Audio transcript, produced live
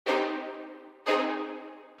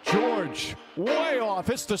George, way off.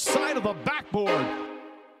 It's the side of the backboard.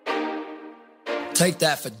 Take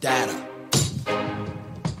that for data.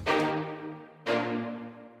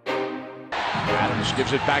 Adams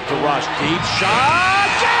gives it back to Russ. Deep shot.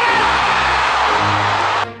 Get it!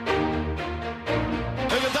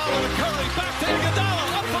 Iguodala to Curry. Back to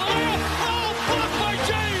Iguodala. Up the layup. Oh, blocked by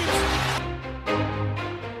James.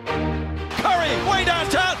 Curry way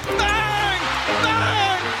downtown. Bang!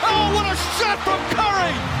 Bang! Oh, what a shot from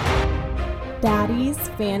Curry! Daddy's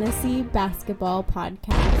Fantasy Basketball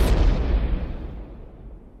Podcast.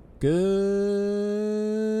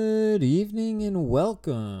 Good evening and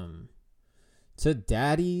welcome to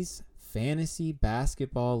Daddy's Fantasy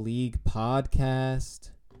Basketball League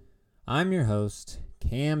Podcast. I'm your host,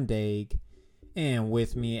 Cam Daig, and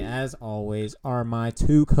with me, as always, are my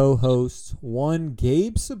two co-hosts, one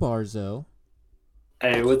Gabe Sabarzo.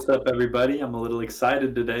 Hey, what's up, everybody? I'm a little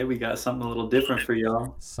excited today. We got something a little different for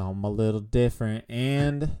y'all. Something a little different.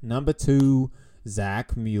 And number two,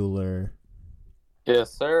 Zach Mueller.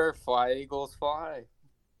 Yes, sir. Fly, Eagles, fly.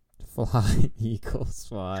 Fly, Eagles,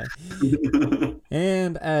 fly.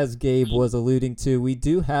 And as Gabe was alluding to, we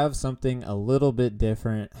do have something a little bit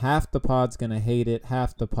different. Half the pod's going to hate it.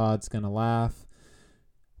 Half the pod's going to laugh.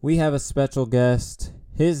 We have a special guest.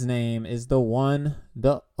 His name is the one,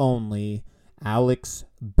 the only, Alex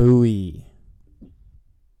Bui.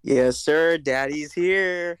 Yes, sir. Daddy's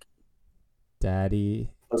here.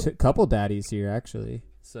 Daddy. Couple daddies here, actually.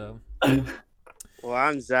 So... Well,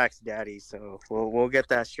 I'm Zach's daddy, so we'll get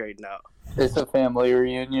that straightened out. It's a family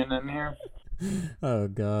reunion in here. Oh,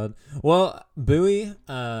 God. Well, Bowie,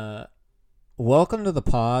 welcome to the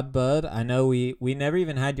pod, bud. I know we never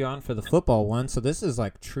even had you on for the football one, so this is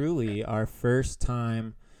like truly our first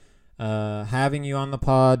time having you on the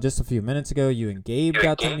pod. Just a few minutes ago, you and Gabe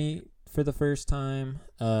got to meet for the first time.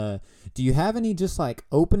 Do you have any just like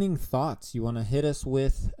opening thoughts you want to hit us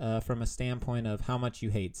with from a standpoint of how much you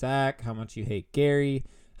hate Zach, how much you hate Gary,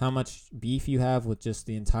 how much beef you have with just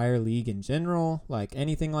the entire league in general, like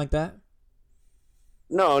anything like that?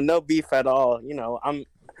 No beef at all. You know,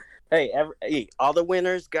 hey, all the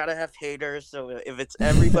winners gotta have haters. So if it's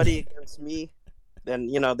everybody against me, then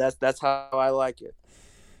you know that's how I like it.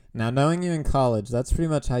 Now, knowing you in college, that's pretty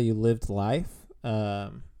much how you lived life.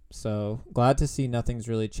 So glad to see nothing's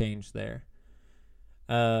really changed there.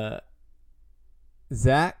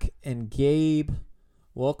 Zach and Gabe,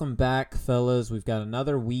 welcome back, fellas. We've got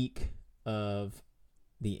another week of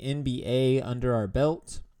the NBA under our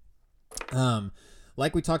belt.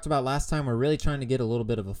 Like we talked about last time, we're really trying to get a little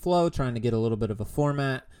bit of a flow, trying to get a little bit of a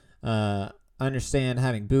format. Understand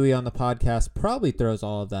having Bowie on the podcast probably throws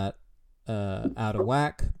all of that out of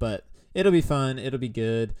whack, but it'll be fun. It'll be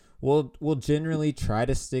good. We'll generally try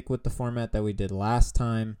to stick with the format that we did last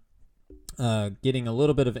time, getting a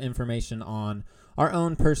little bit of information on our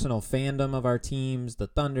own personal fandom of our teams, the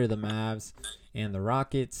Thunder, the Mavs, and the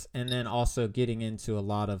Rockets, and then also getting into a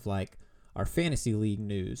lot of like our fantasy league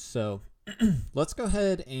news. So let's go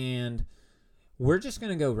ahead and we're just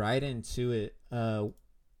going to go right into it.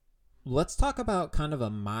 Let's talk about kind of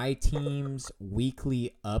a My Team's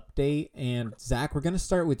weekly update. And Zach, we're going to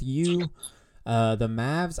start with you. The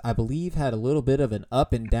Mavs, I believe, had a little bit of an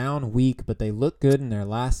up and down week, but they looked good in their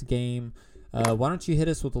last game. Why don't you hit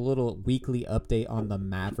us with a little weekly update on the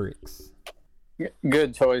Mavericks?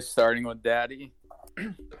 Good choice, starting with Daddy.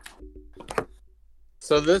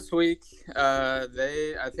 So this week,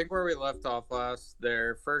 I think where we left off last,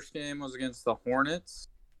 their first game was against the Hornets.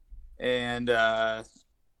 And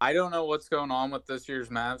I don't know what's going on with this year's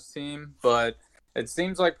Mavs team, but it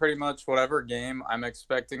seems like pretty much whatever game I'm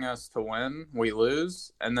expecting us to win, we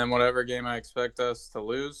lose. And then whatever game I expect us to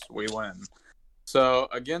lose, we win. So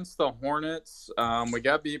against the Hornets, we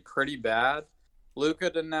got beat pretty bad. Luka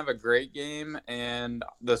didn't have a great game, and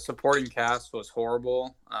the supporting cast was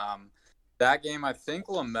horrible. That game, I think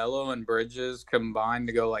LaMelo and Bridges combined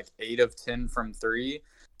to go like 8 of 10 from 3.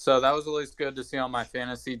 So that was at least good to see on my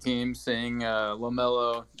fantasy team, seeing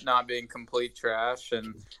LaMelo not being complete trash.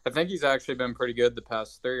 And I think he's actually been pretty good the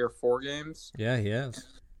past 3 or 4 games. Yeah, he has.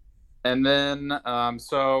 And then,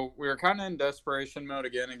 so we were kind of in desperation mode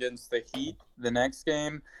again against the Heat the next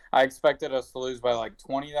game. I expected us to lose by like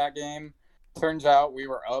 20 that game. Turns out we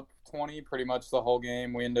were up 20 pretty much the whole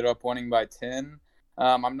game. We ended up winning by 10.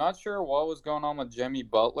 I'm not sure what was going on with Jimmy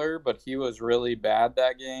Butler, but he was really bad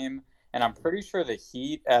that game. And I'm pretty sure the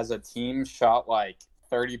Heat as a team shot like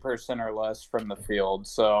 30% or less from the field.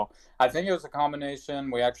 So I think it was a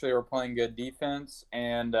combination. We actually were playing good defense,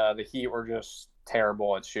 and the Heat were just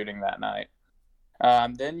terrible at shooting that night.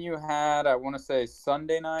 Then you had, I want to say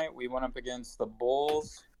Sunday night, we went up against the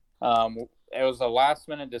Bulls. it was a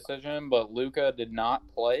last-minute decision, but Luka did not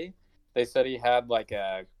play. They said he had like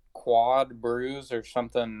a quad bruise or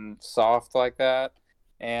something soft like that.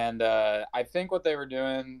 And I think what they were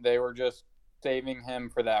doing, they were just saving him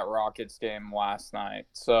for that Rockets game last night.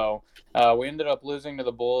 So we ended up losing to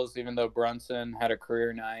the Bulls, even though Brunson had a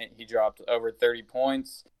career night. He dropped over 30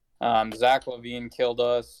 points. Zach LaVine killed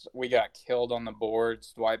us. We got killed on the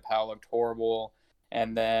boards. Dwight Powell looked horrible.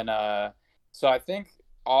 And then, so I think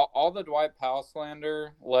all the Dwight Powell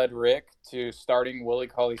slander led Rick to starting Willie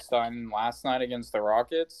Cauley-Stein last night against the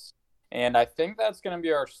Rockets. And I think that's going to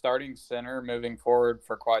be our starting center moving forward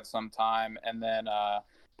for quite some time. And then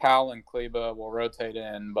Powell and Kleba will rotate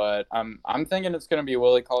in. But I'm thinking it's going to be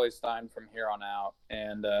Willie Cauley-Stein from here on out.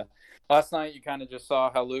 And last night you kind of just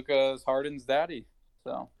saw how Luka is Harden's daddy.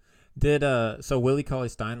 So Willie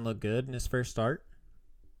Cauley-Stein look good in his first start?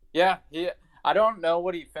 Yeah, I don't know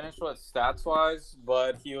what he finished with stats-wise,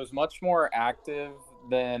 but he was much more active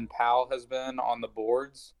than Powell has been on the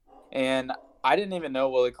boards. And I didn't even know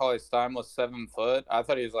Willie Cauley-Stein was 7 foot. I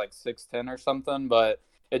thought he was like 6'10" or something, but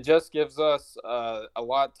it just gives us a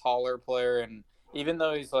lot taller player. And even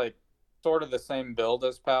though he's like sort of the same build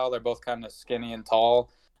as Powell, they're both kind of skinny and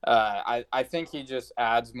tall. I think he just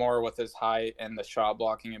adds more with his height and the shot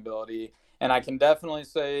blocking ability. And I can definitely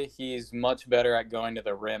say he's much better at going to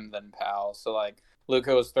the rim than Powell. So, like,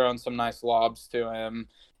 Luka was throwing some nice lobs to him,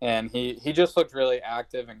 and he just looked really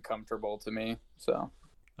active and comfortable to me. So,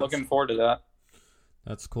 looking forward to that.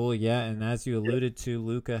 That's cool, yeah. And as you alluded to,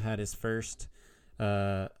 Luka had his first,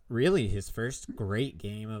 really his first great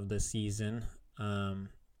game of the season.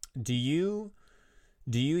 Do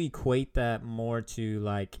you equate that more to,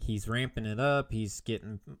 like, he's ramping it up, he's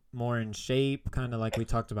getting more in shape, kind of like we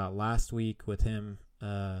talked about last week with him,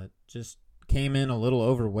 just came in a little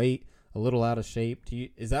overweight, a little out of shape?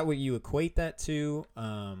 Is that what you equate that to?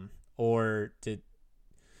 Or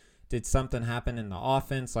did something happen in the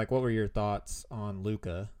offense? Like, what were your thoughts on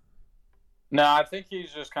Luka? No, I think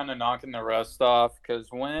he's just kind of knocking the rust off, because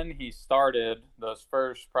when he started those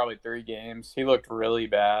first probably 3 games, he looked really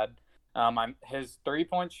bad. His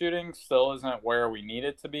 3-point shooting still isn't where we need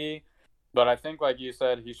it to be, but I think, like you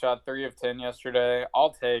said, he shot 3 of 10 yesterday. I'll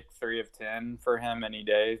take 3 of 10 for him any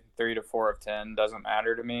day. 3 to 4 of 10 doesn't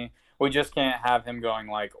matter to me. We just can't have him going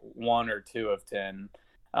like 1 or 2 of 10,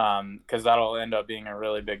 because that'll end up being a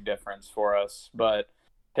really big difference for us. But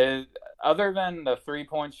other than the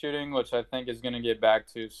 3-point shooting, which I think is going to get back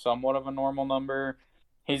to somewhat of a normal number,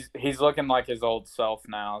 he's looking like his old self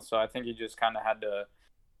now. So I think he just kind of had to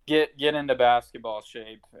get into basketball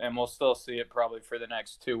shape, and we'll still see it probably for the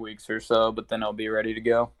next 2 weeks or so, but then he'll be ready to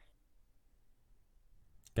go.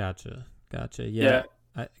 Gotcha. Yeah.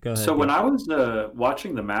 Go ahead. So when I was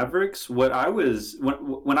watching the Mavericks, when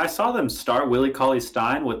I saw them start Willie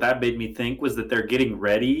Cauley-Stein, what that made me think was that they're getting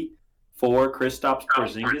ready for Kristaps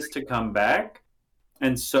Porzingis to come back,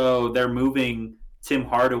 and so they're moving Tim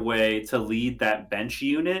Hardaway to lead that bench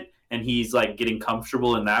unit, and he's like getting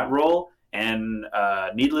comfortable in that role. And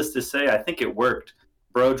needless to say, I think it worked.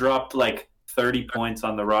 Bro dropped like 30 points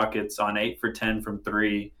on the Rockets on 8 for 10 from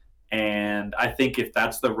 3. And I think if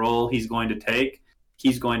that's the role he's going to take,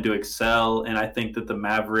 he's going to excel. And I think that the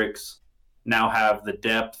Mavericks now have the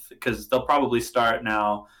depth, because they'll probably start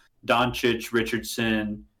now Doncic,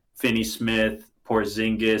 Richardson, Finney-Smith,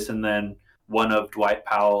 Porzingis, and then one of Dwight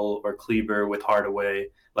Powell or Kleber with Hardaway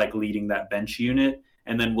like leading that bench unit.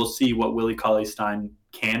 And then we'll see what Willie Cauley-Stein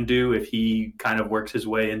can do if he kind of works his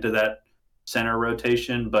way into that center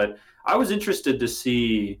rotation. But I was interested to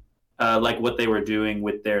see like what they were doing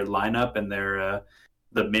with their lineup and their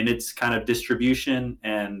the minutes kind of distribution.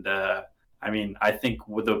 And I mean, I think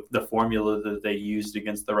with the formula that they used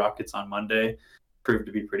against the Rockets on Monday proved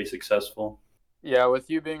to be pretty successful. Yeah, with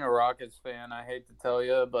you being a Rockets fan, I hate to tell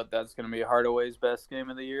you, but that's going to be Hardaway's best game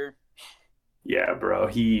of the year. Yeah, bro,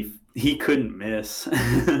 he couldn't miss.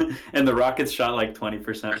 And the Rockets shot like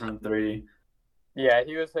 20% from 3. Yeah,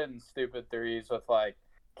 he was hitting stupid threes with like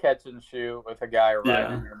catch and shoot with a guy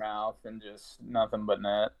right in your mouth and just nothing but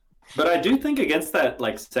net. But I do think against that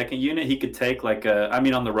like second unit, he could take like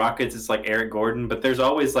on the Rockets, it's like Eric Gordon, but there's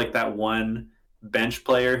always like that one bench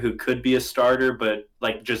player who could be a starter, but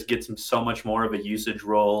like just gets him so much more of a usage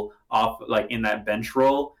role off like in that bench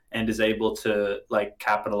role and is able to like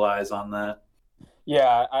capitalize on that.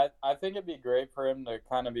 Yeah, I think it'd be great for him to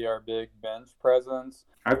kind of be our big bench presence.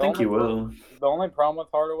 I think he will. The only problem with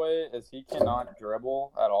Hardaway is he cannot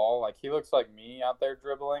dribble at all. Like, he looks like me out there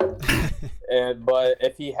dribbling. But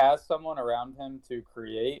if he has someone around him to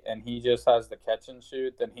create and he just has the catch and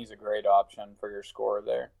shoot, then he's a great option for your scorer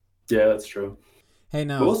there. Yeah, that's true. Hey,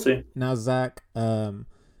 now we'll see. Now, Zach,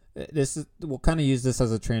 we'll kind of use this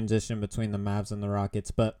as a transition between the Mavs and the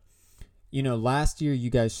Rockets, but last year you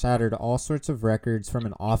guys shattered all sorts of records from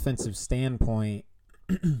an offensive standpoint,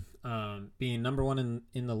 being number one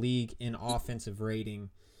in the league in offensive rating.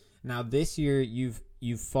 Now this year you've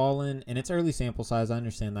fallen, and it's early sample size, I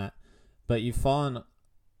understand that, but you've fallen,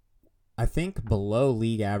 I think, below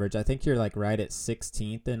league average. I think you're like right at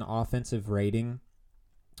 16th in offensive rating.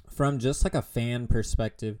 From just like a fan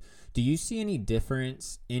perspective, do you see any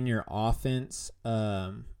difference in your offense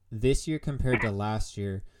this year compared to last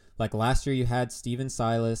year? Like last year you had Steven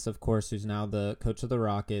Silas, of course, who's now the coach of the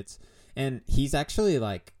Rockets. And he's actually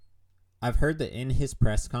like, I've heard that in his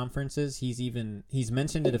press conferences, he's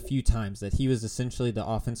mentioned it a few times that he was essentially the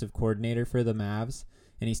offensive coordinator for the Mavs,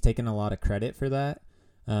 and he's taken a lot of credit for that.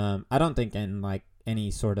 I don't think in like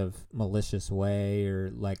any sort of malicious way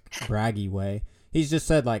or like braggy way. He's just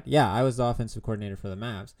said like, yeah, I was the offensive coordinator for the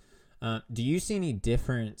Mavs. Do you see any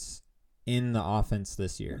difference in the offense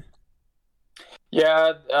this year?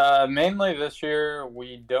 Yeah, mainly this year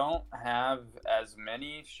we don't have as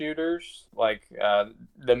many shooters. Like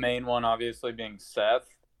the main one obviously being Seth.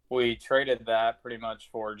 We traded that pretty much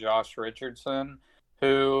for Josh Richardson,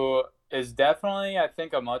 who is definitely, I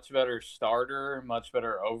think, a much better starter, much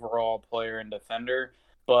better overall player and defender.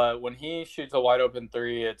 But when he shoots a wide open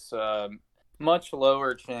three, it's much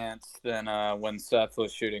lower chance than when Seth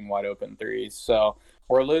was shooting wide open threes. So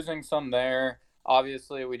we're losing some there.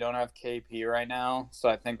 Obviously, we don't have KP right now, so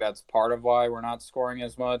I think that's part of why we're not scoring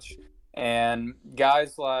as much. And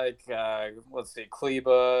guys like,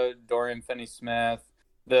 Kleba, Dorian Finney-Smith,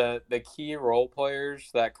 the key role players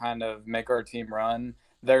that kind of make our team run,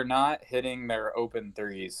 they're not hitting their open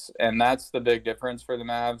threes. And that's the big difference for the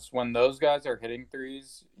Mavs. When those guys are hitting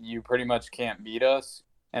threes, you pretty much can't beat us.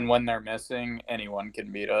 And when they're missing, anyone can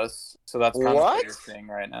beat us. So that's kind of what you're seeing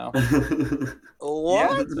right now.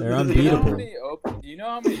 What? Yeah, They're unbeatable. Do you know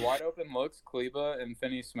how many wide open looks Kleba and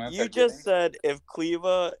Finney-Smith You just said if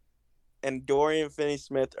Kleba and Dorian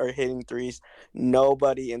Finney-Smith are hitting threes,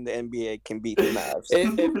 nobody in the NBA can beat the Mavs.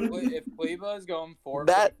 if Kleba is going 4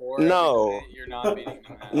 for 4, no, you're not beating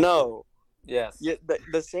the Mavs. No. Yes. Yeah,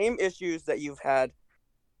 the same issues that you've had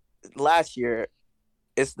last year,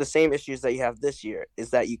 it's the same issues that you have this year, is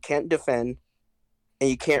that you can't defend and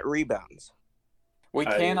you can't rebound. We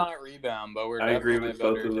cannot rebound, but we're definitely a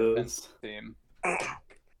better defensive team.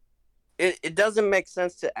 It doesn't make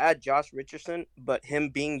sense to add Josh Richardson, but him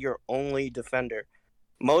being your only defender.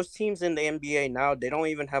 Most teams in the NBA now, they don't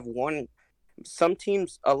even have one. Some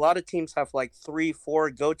teams, a lot of teams have like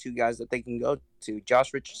 3-4 go-to guys that they can go to.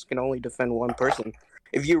 Josh Richardson can only defend one person.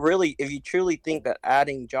 If you truly think that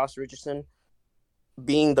adding Josh Richardson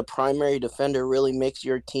being the primary defender really makes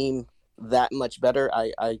your team that much better,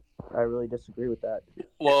 I really disagree with that.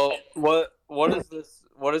 Well, what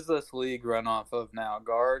does this league run off of now?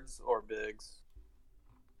 Guards or bigs?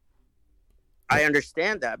 I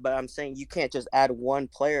understand that, but I'm saying you can't just add one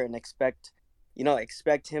player and expect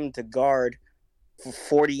him to guard for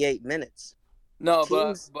 48 minutes. No,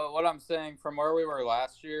 but what I'm saying, from where we were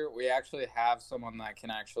last year, we actually have someone that can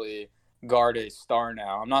actually guard a star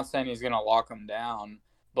now. I'm not saying he's going to lock him down,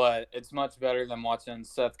 but it's much better than watching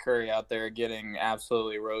Seth Curry out there getting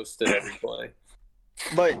absolutely roasted every play.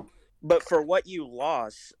 But for what you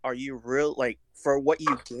lost, are you for what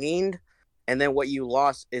you gained and then what you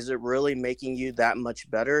lost, is it really making you that much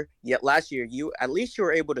better? Yet last year, at least you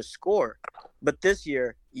were able to score. But this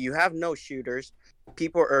year, you have no shooters.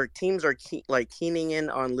 Teams are keening in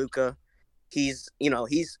on Luka. He's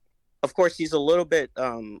of course he's a little bit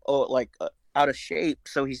out of shape,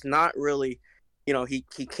 so he's not really,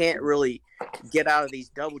 he can't really get out of these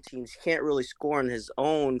double teams. He can't really score on his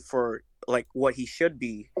own for like what he should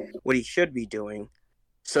be doing.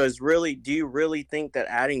 So do you really think that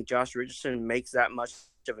adding Josh Richardson makes that much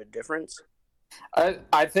of a difference?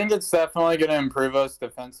 I think it's definitely going to improve us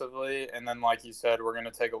defensively, and then like you said, we're going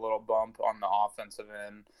to take a little bump on the offensive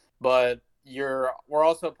end. But we're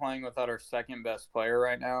also playing without our second best player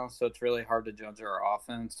right now, so it's really hard to judge our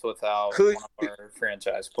offense without one of our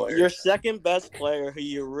franchise players. Your second best player, who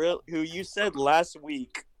you said last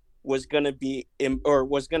week was going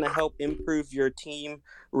to help improve your team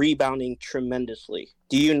rebounding tremendously.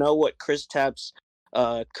 Do you know what Kristaps'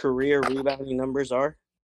 career rebounding numbers are?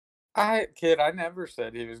 I never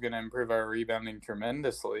said he was going to improve our rebounding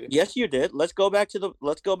tremendously. Yes, you did. Let's go back to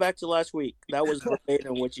last week. That was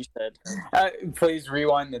verbatim what you said. Please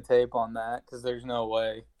rewind the tape on that, because there's no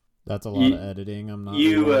way. That's a lot of editing. I'm not.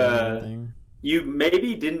 You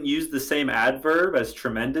maybe didn't use the same adverb as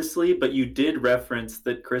tremendously, but you did reference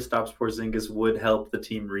that Kristaps Porzingis would help the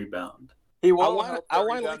team rebound. He I will want help I the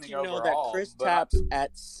want to let rebounding you know overall, that Chris but Tapps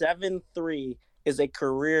at 7'3" is a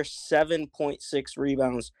career 7.6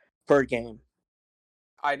 rebounds per game.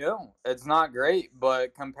 I know it's not great,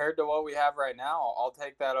 but compared to what we have right now, I'll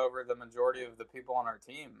take that over the majority of the people on our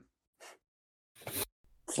team.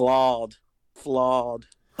 Flawed.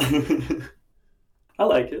 I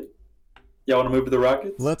like it. Y'all want to move to the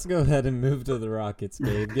Rockets? Let's go ahead and move to the Rockets,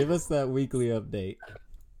 Gabe. Give us that weekly update.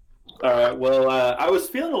 All right. Well, I was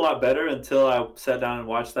feeling a lot better until I sat down and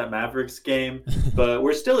watched that Mavericks game, but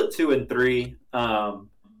we're still at 2-3.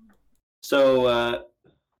 So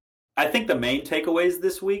I think the main takeaways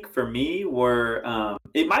this week for me were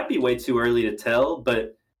it might be way too early to tell,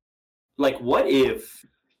 but like, what if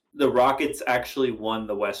the Rockets actually won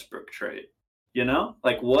the Westbrook trade? You know,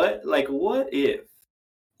 what if?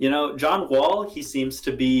 You know, John Wall, he seems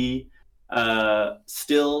to be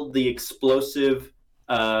still the explosive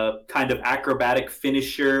kind of acrobatic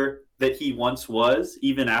finisher that he once was,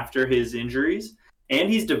 even after his injuries. And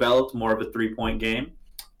he's developed more of a three-point game,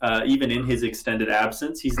 even in his extended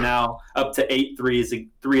absence. He's now up to 8 threes,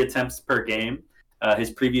 3 attempts per game. His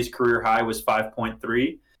previous career high was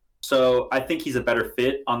 5.3. So I think he's a better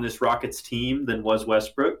fit on this Rockets team than was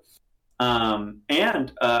Westbrook.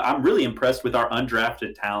 And I'm really impressed with our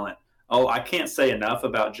undrafted talent. Oh, I can't say enough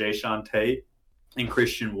about Jayshawn Tate and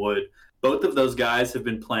Christian Wood. Both of those guys have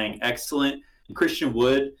been playing excellent. Christian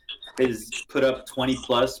Wood has put up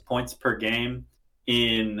 20-plus points per game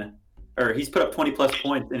he's put up 20-plus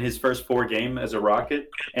points in his first 4 games as a Rocket,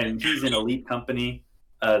 and he's in elite company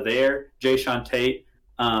there. Jayshawn Tate,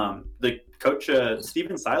 the coach,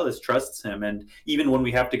 Steven Silas, trusts him, and even when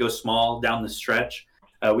we have to go small down the stretch,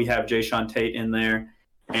 we have Jayshawn Tate in there.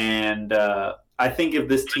 And I think if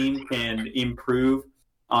this team can improve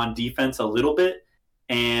on defense a little bit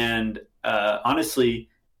and honestly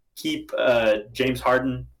keep James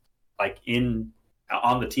Harden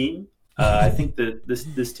on the team, I think that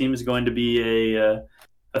this team is going to be a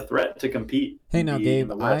threat to compete. Hey, now, Gabe, in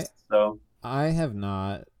the West, I have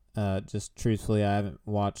not, just truthfully, I haven't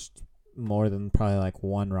watched more than probably like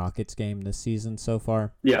one Rockets game this season so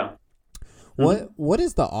far. Yeah. What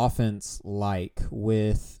is the offense like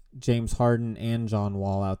with James Harden and John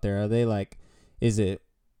Wall out there? Are they like, is it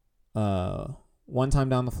one time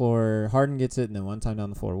down the floor Harden gets it and then one time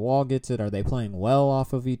down the floor Wall gets it? Are they playing well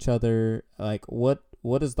off of each other? Like, what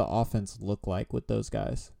does the offense look like with those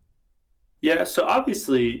guys? Yeah, so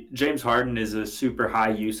obviously James Harden is a super high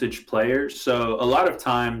usage player. So a lot of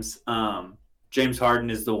times James Harden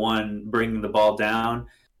is the one bringing the ball down,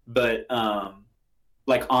 but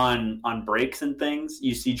like on breaks and things,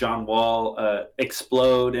 you see John Wall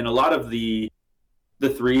explode, and a lot of the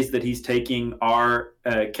threes that he's taking are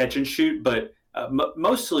catch and shoot, but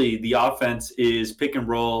mostly the offense is pick and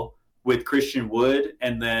roll with Christian Wood,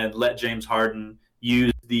 and then let James Harden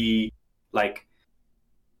use the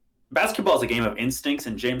basketball is a game of instincts,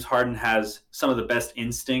 and James Harden has some of the best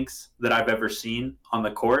instincts that I've ever seen on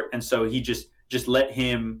the court, and so he just let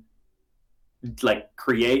him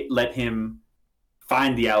create, let him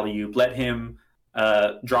find the alley-oop, let him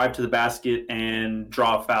drive to the basket and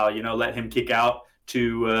draw a foul, let him kick out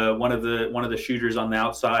to one of the shooters on the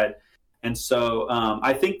outside. And so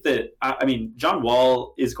I think that, John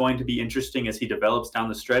Wall is going to be interesting as he develops down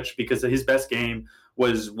the stretch, because his best game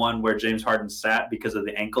was one where James Harden sat because of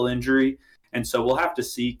the ankle injury. And so we'll have to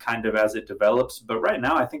see kind of as it develops. But right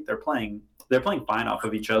now I think they're playing fine off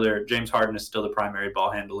of each other. James Harden is still the primary ball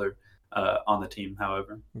handler on the team,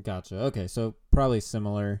 however. Gotcha. Okay, so probably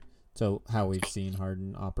similar to how we've seen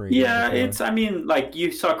Harden operate. Yeah,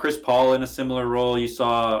 you saw Chris Paul in a similar role. You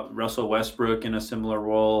saw Russell Westbrook in a similar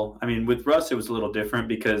role. I mean, with Russ, it was a little different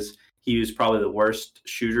because he was probably the worst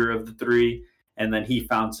shooter of the three, and then he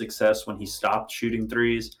found success when he stopped shooting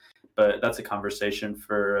threes. But that's a conversation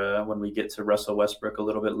for when we get to Russell Westbrook a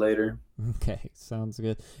little bit later. Okay, sounds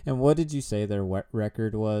good. And what did you say their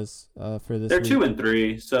record was for this? They're week?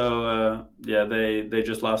 2-3. So they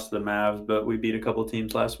just lost to the Mavs, but we beat a couple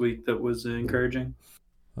teams last week. That was encouraging.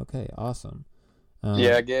 Okay, awesome.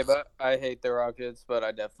 Yeah, Gabe, I hate the Rockets, but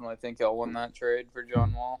I definitely think he'll win that trade for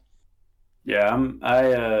John Wall. Yeah,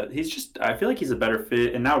 I feel like he's a better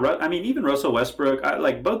fit. And now, even Russell Westbrook,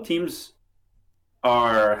 both teams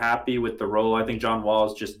are happy with the role. I think John Wall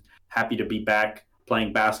is just happy to be back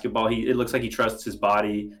playing basketball. It looks like he trusts his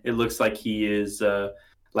body. It looks like he is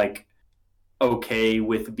okay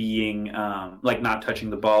with being not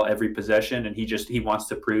touching the ball every possession, and he wants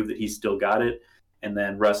to prove that he's still got it. And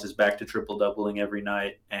then Russ is back to triple doubling every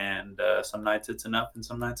night, and some nights it's enough and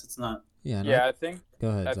some nights it's not. I think go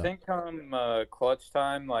ahead. I think come clutch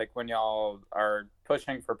time, like when y'all are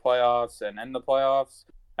pushing for playoffs and in the playoffs,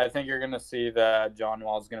 I think you're going to see that John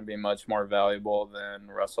Wall is going to be much more valuable than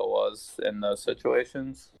Russell was in those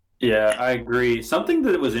situations. Yeah, I agree. Something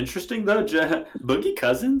that was interesting though, Boogie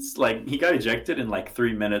Cousins, like he got ejected in like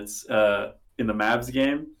 3 minutes in the Mavs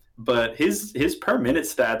game, but his per minute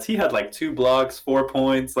stats, he had like 2 blocks, 4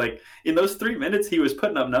 points. Like in those 3 minutes, he was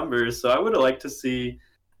putting up numbers. So I would have liked to see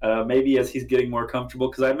maybe as he's getting more comfortable,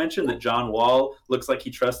 because I mentioned that John Wall looks like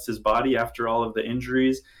he trusts his body after all of the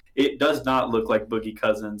injuries. It does not look like Boogie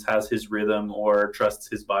Cousins has his rhythm or trusts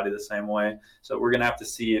his body the same way. So we're going to have to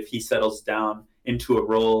see if he settles down into a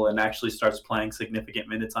role and actually starts playing significant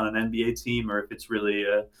minutes on an NBA team, or if it's really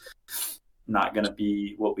not going to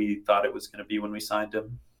be what we thought it was going to be when we signed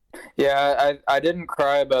him. Yeah, I didn't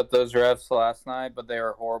cry about those refs last night, but they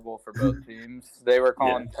were horrible for both teams. They were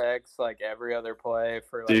calling techs like every other play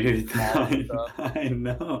for like Dude, I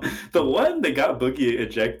know. The one that got Boogie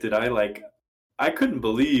ejected, I couldn't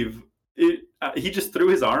believe it. He just threw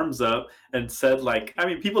his arms up and said, like, I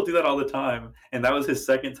mean, people do that all the time, and that was his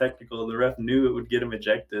second technical. The ref knew it would get him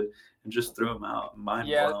ejected and just threw him out. Mind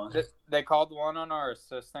blown. They called one on our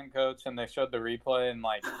assistant coach, and they showed the replay, and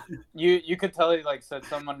like you could tell he like said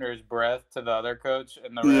something under his breath to the other coach,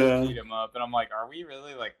 and the ref beat him up. And I'm like, are we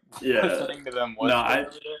really like listening to them? No,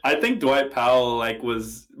 I think Dwight Powell like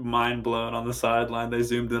was mind blown on the sideline. They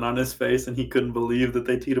zoomed in on his face, and he couldn't believe that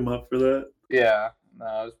they teed him up for that. Yeah, no,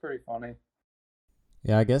 it was pretty funny.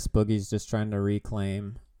 Yeah, I guess Boogie's just trying to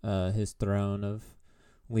reclaim his throne of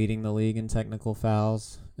leading the league in technical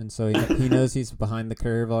fouls, and so he knows he's behind the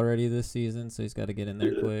curve already this season, so he's got to get in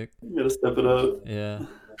there quick. You got to step it up. Yeah.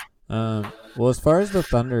 Well, as far as the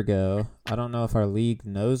Thunder go, I don't know if our league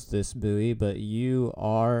knows this, Bui, but you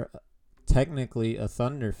are technically a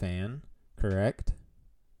Thunder fan, correct?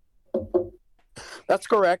 That's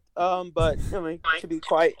correct. But I mean, to be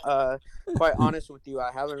quite honest with you,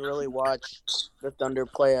 I haven't really watched the Thunder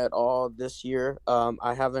play at all this year.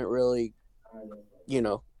 I haven't really,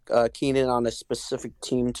 keyed in on a specific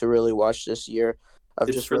team to really watch this year. I've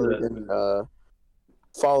just really been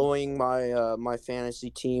following my fantasy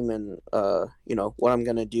team and what I'm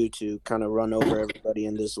gonna do to kind of run over everybody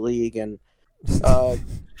in this league and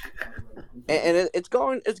it's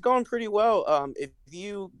going pretty well. If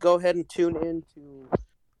you go ahead and tune in to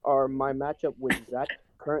my matchup with Zach,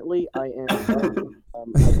 currently I am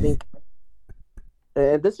I think,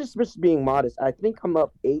 and this is just being modest, I think I'm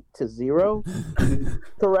up 8-0.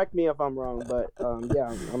 Correct me if I'm wrong, but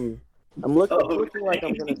yeah, I'm looking like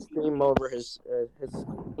I'm gonna steam over his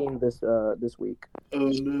team this week.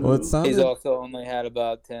 Well, He's also only had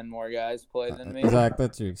about 10 more guys play than me. Zach,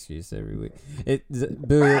 that's your excuse every week.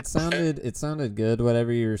 It sounded good.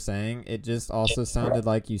 Whatever you were saying, it just also sounded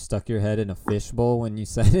like you stuck your head in a fishbowl when you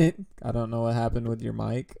said it. I don't know what happened with your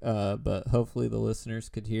mic, but hopefully the listeners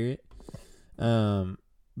could hear it.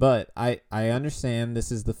 But I understand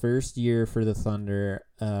this is the first year for the Thunder,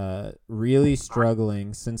 really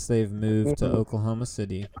struggling since they've moved to Oklahoma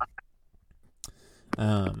City.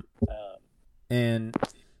 And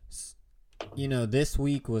this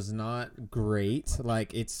week was not great.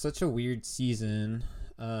 Like, it's such a weird season,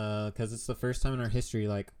 because it's the first time in our history,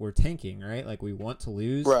 like, we're tanking, right? Like, we want to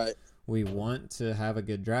lose. Right. We want to have a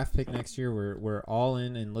good draft pick next year. We're all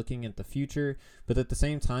in and looking at the future, but at the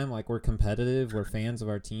same time, like, we're competitive. We're fans of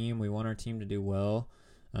our team. We want our team to do well.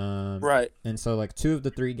 Right. And so, like, 2 of the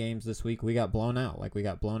 3 games this week, we got blown out. Like, we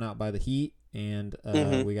got blown out by the Heat, and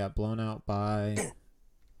we got blown out by,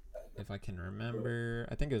 if I can remember,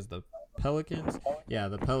 I think it was the Pelicans. Yeah,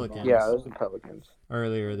 the Pelicans. Yeah, it was the Pelicans.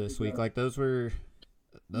 Earlier this week. Like, those were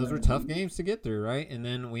tough games to get through, right? And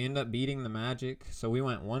then we end up beating the Magic, so we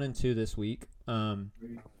went 1-2 this week.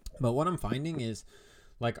 But what I'm finding is,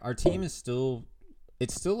 like, our team is still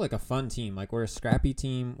like a fun team. Like, we're a scrappy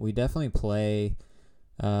team. We definitely play.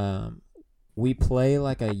 We play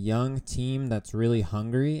like a young team that's really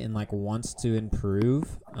hungry and like wants to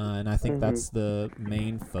improve. And I think that's the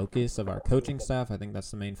main focus of our coaching staff. I think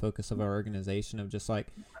that's the main focus of our organization, of just like,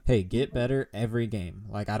 hey, get better every game.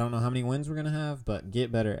 Like, I don't know how many wins we're going to have, but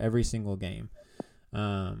get better every single game.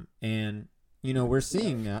 And, we're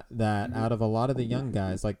seeing that out of a lot of the young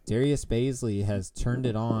guys. Like, Darius Baisley has turned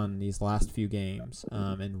it on these last few games,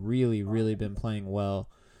 and really, really been playing well.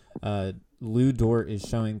 Lou Dort is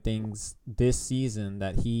showing things this season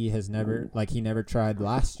that he never tried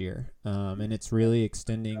last year. And it's really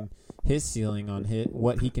extending his ceiling on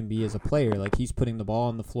what he can be as a player. Like, he's putting the ball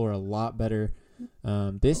on the floor a lot better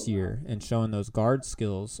this year and showing those guard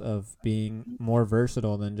skills of being more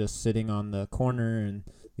versatile than just sitting on the corner and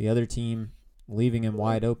the other team leaving him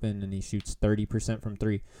wide open and he shoots 30% from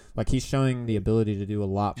 3. Like, he's showing the ability to do a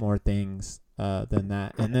lot more things than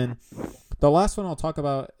that. And then The last one I'll talk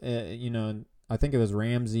about, I think it was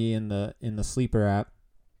Ramsey in the Sleeper app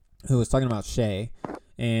who was talking about Shea.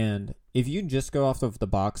 And if you just go off of the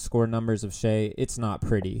box score numbers of Shea, it's not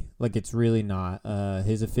pretty. Like, it's really not.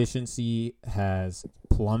 His efficiency has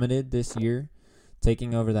plummeted this year,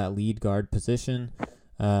 taking over that lead guard position.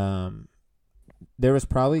 There was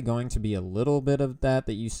probably going to be a little bit of that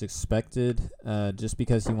you suspected, just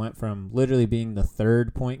because he went from literally being the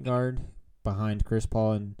third point guard behind Chris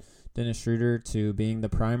Paul and Dennis Schroeder to being the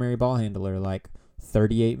primary ball handler, like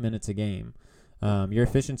 38 minutes a game. Your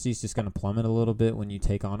efficiency is just going to plummet a little bit when you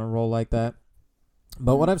take on a role like that.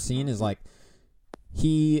 But what I've seen is, like,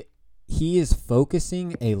 he is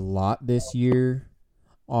focusing a lot this year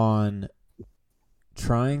on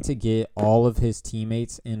trying to get all of his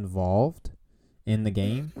teammates involved in the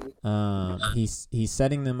game. He's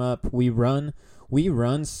setting them up. We run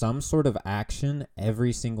some sort of action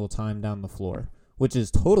every single time down the floor, which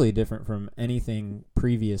is totally different from anything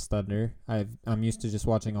previous Thunder. I'm used to just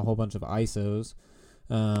watching a whole bunch of ISOs,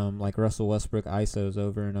 like Russell Westbrook ISOs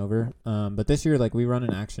over and over. But this year, like, we run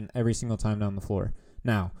an action every single time down the floor.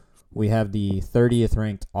 Now, we have the 30th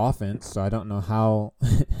ranked offense, so I don't know how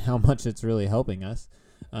how much it's really helping us.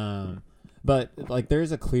 But, like,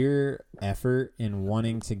 there's a clear effort in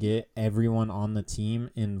wanting to get everyone on the team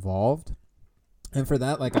involved. And for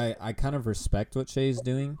that, like, I kind of respect what Shea's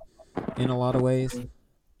doing in a lot of ways.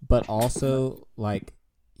 But also, like,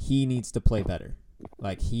 he needs to play better.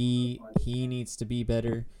 Like, he needs to be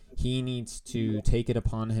better. He needs to take it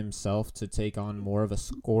upon himself to take on more of a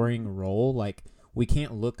scoring role. Like, we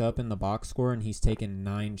can't look up in the box score and he's taken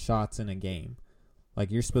 9 shots in a game. Like,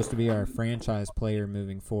 you're supposed to be our franchise player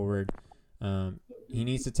moving forward. He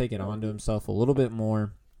needs to take it onto himself a little bit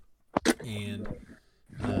more. And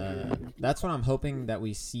that's what I'm hoping that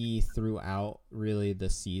we see throughout, really, the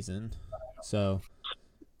season. So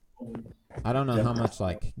I don't know how much,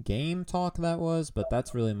 like, game talk that was, but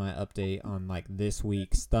that's really my update on, like, this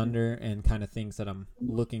week's Thunder and kind of things that I'm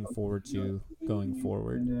looking forward to going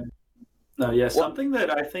forward. No, yeah, something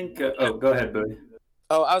that I think. Go ahead, Bowie.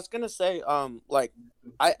 Oh, I was gonna say, like,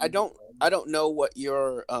 I don't know what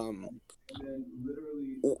your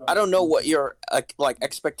I don't know what your like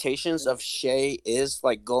expectations of Shea is,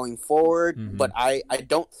 like, going forward, but I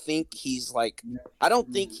don't think he's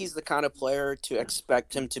the kind of player to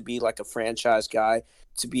expect him to be like a franchise guy,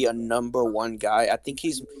 to be a number one guy. I think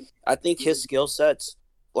his skill sets,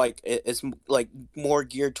 like, it's like more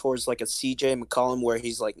geared towards like a CJ McCollum, where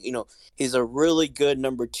he's like, he's a really good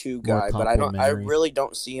number 2 guy, but I really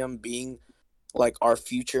don't see him being like our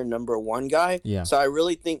future number 1 guy. Yeah. So I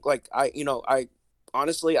really think, like, I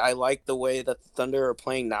honestly, I like the way that the Thunder are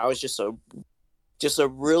playing now. It's just a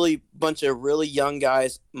really bunch of really young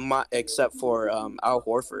guys, except for Al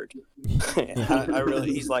Horford.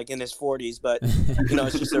 He's like in his 40s, but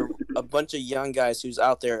it's just a bunch of young guys who's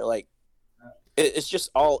out there, like, it's just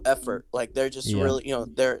all effort. Like, they're just really,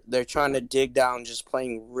 they're trying to dig down, just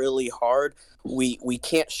playing really hard. We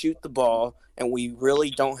can't shoot the ball, and we really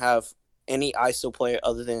don't have any ISO player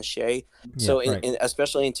other than Shea. So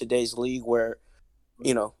especially in today's league, where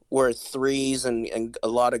where threes and a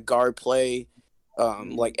lot of guard play,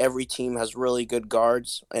 like, every team has really good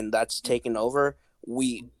guards, and that's taken over.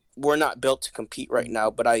 We're not built to compete right now,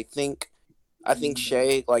 but I think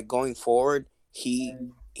Shea, like, going forward,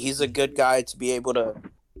 he's a good guy to be able to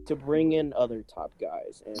bring in other top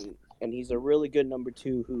guys, and he's a really good number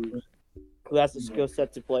 2 who has the skill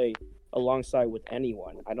set to play alongside with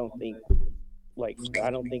anyone. I don't think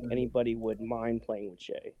anybody would mind playing with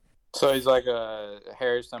Shea. So he's like a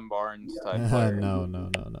Harrison Barnes type player.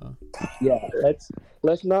 No. Yeah,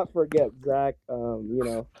 let's not forget Zach.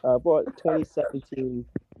 2017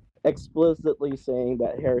 explicitly saying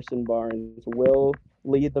that Harrison Barnes will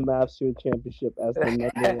lead the Mavs to a championship as the number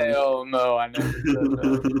 1. Hell no, I never said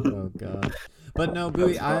that. Oh God. But no,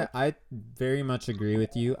 Bowie, I very much agree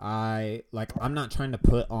with you. I'm not trying to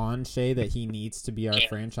put on Shea that he needs to be our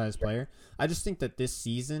franchise player. I just think that this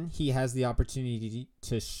season he has the opportunity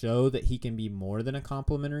to show that he can be more than a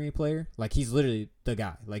complimentary player. Like, he's literally the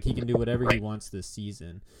guy. Like, he can do whatever he wants this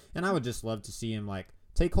season. And I would just love to see him, like,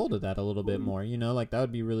 take hold of that a little bit more. Like, that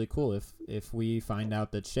would be really cool if we find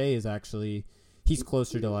out that Shea is actually, he's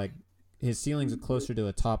closer to, like, his ceilings are closer to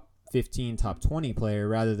a top 15, top 20 player,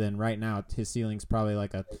 rather than right now his ceiling's probably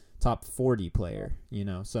like a top 40 player,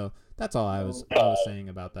 So that's all I was saying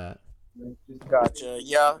about that. Gotcha.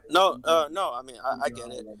 Yeah. No. I mean, I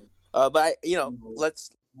get it. But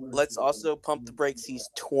let's also pump the brakes. He's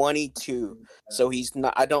 22, so he's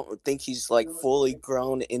not. I don't think he's, like, fully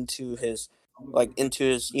grown into his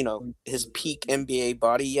his peak NBA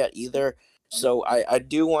body yet either. So I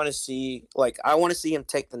do want to see, like, I want to see him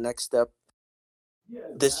take the next step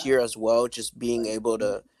this year as well. Just being able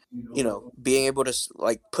to,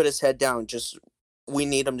 like, put his head down. Just we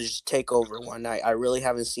need him to just take over one night. I really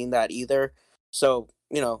haven't seen that either. So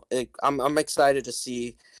I'm excited to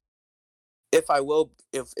see if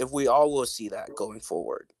we all will see that going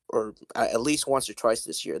forward, or at least once or twice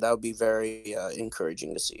this year. That would be very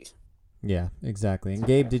encouraging to see. Yeah, exactly. And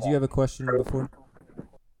Gabe, did you have a question before?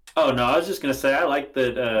 Oh, no, I was just going to say I like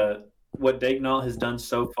that what Dagnall has done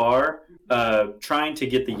so far, trying to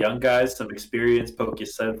get the young guys some experience. How do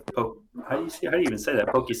you even say that?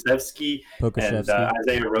 Pokisevsky and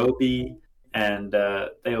Isaiah Roby and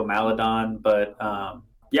Theo Maladon. But I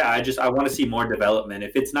want to see more development.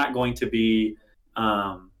 If it's not going to be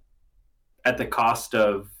at the cost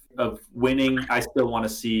of winning, I still want to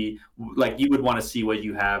see, like, you would want to see what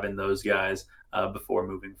you have in those guys before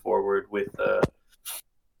moving forward with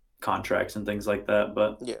contracts and things like that.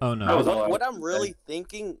 But yeah. Oh no. What I'm really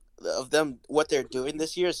thinking of them, what they're doing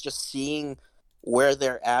this year, is just seeing where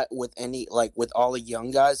they're at with with all the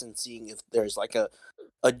young guys, and seeing if there's like a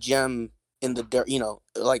gem in the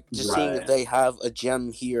seeing if they have a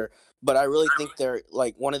gem here. But I really think they're,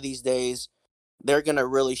 like, one of these days they're gonna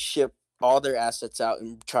really ship all their assets out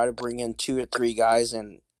and try to bring in 2 or 3 guys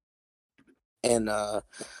and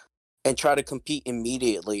try to compete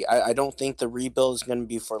immediately. I don't think the rebuild is going to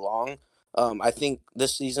be for long. I think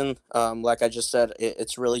this season, like I just said,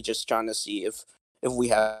 it's really just trying to see if we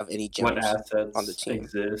have any gems what assets on the team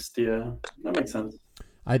exist. Yeah, that makes sense.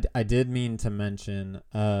 I did mean to mention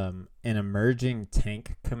an emerging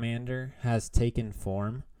tank commander has taken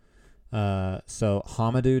form. So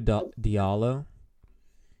Hamidou Diallo,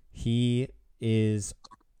 he is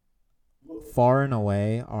far and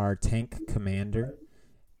away our tank commander.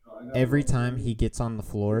 Every time he gets on the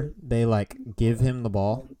floor, they give him the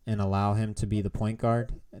ball and allow him to be the point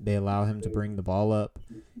guard. They allow him to bring the ball up.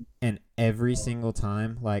 And every single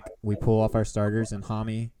time, we pull off our starters and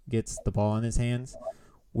Hami gets the ball in his hands,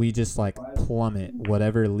 we just plummet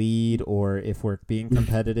whatever lead, or if we're being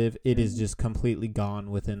competitive, it is just completely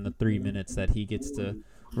gone within the 3 minutes that he gets to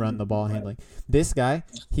run the ball handling. This guy,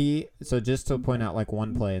 so just to point out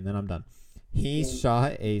one play and then I'm done. He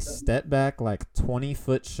shot a step back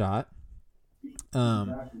 20-foot shot,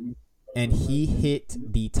 and he hit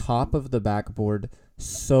the top of the backboard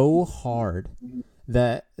so hard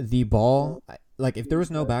that the ball, if there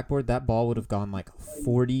was no backboard, that ball would have gone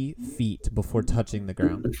 40 feet before touching the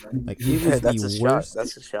ground. It was the worst.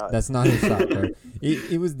 That's a shot. That's not a shot, bro.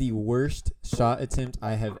 It was the worst shot attempt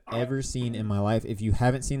I have ever seen in my life. If you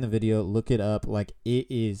haven't seen the video, look it up. It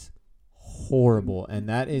is horrible, and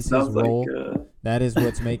that is his role. That is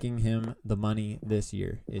what's making him the money this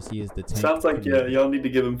year. He is the tank. Sounds like y'all need to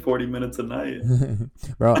give him 40 minutes a night.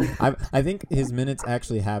 Bro, I think his minutes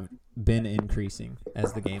actually have been increasing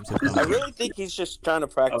as the games have gone. I really think he's just trying to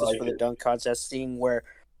practice for the dunk contest, seeing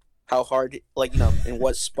how hard, in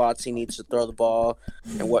what spots he needs to throw the ball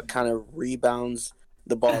and what kind of rebounds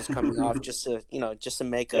the ball's coming off, just to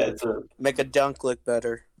make a dunk look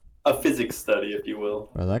better. A physics study, if you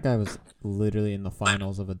will. Bro, that guy was literally in the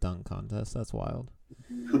finals of a dunk contest. That's wild.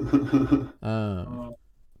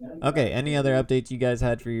 Okay, any other updates you guys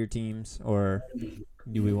had for your teams, or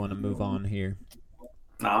do we want to move on here?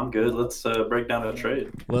 Nah, I'm good. Let's break down a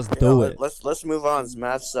trade. Let's do it. Let's move on.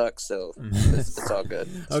 Math sucks, so it's all good.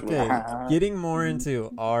 Okay, getting more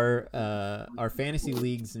into our fantasy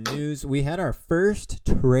leagues news. We had our first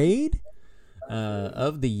trade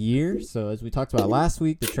of the year. So as we talked about last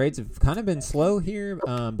week, the trades have kind of been slow here,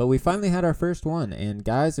 but we finally had our first one. And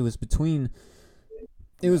guys, it was between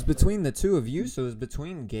the two of you. So it was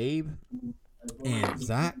between Gabe and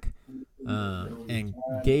Zach. And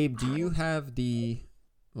Gabe, do you have the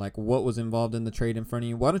what was involved in the trade in front of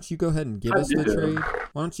you? Why don't you go ahead and give us the trade?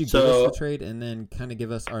 Why don't you give us the trade and then kind of give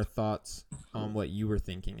us our thoughts on what you were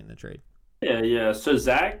thinking in the trade? Yeah. So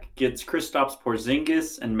Zach gets Kristaps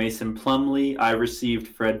Porzingis and Mason Plumlee. I received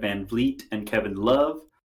Fred VanVleet and Kevin Love.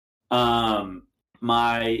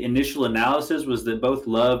 My initial analysis was that both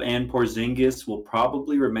Love and Porzingis will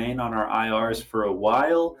probably remain on our IRs for a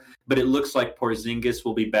while, but it looks like Porzingis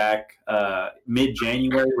will be back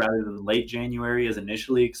mid-January rather than late January as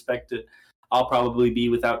initially expected. I'll probably be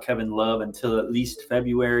without Kevin Love until at least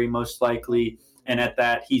February, most likely. And at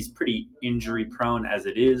that, he's pretty injury prone as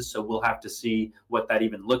it is. So we'll have to see what that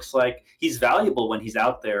even looks like. He's valuable when he's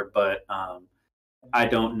out there, but I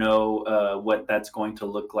don't know what that's going to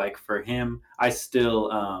look like for him. I still,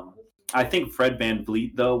 I think Fred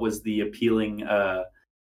VanVleet, though, was the appealing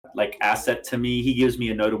asset to me. He gives me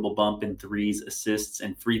a notable bump in threes, assists,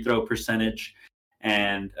 and free throw percentage.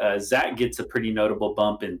 And Zach gets a pretty notable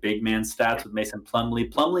bump in big man stats with Mason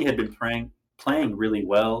Plumlee. Plumlee had been playing really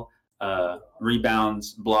well.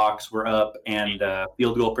 Rebounds, blocks were up, and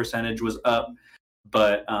field goal percentage was up.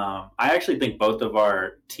 But I actually think both of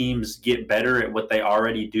our teams get better at what they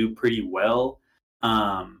already do pretty well.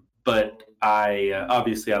 But I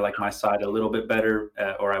obviously I like my side a little bit better,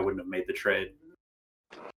 or I wouldn't have made the trade.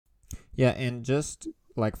 Yeah, and just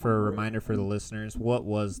like for a reminder for the listeners, what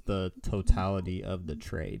was the totality of the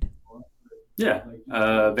trade? Yeah,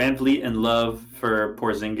 Van Vliet and Love for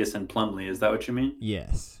Porzingis and Plumlee. Is that what you mean?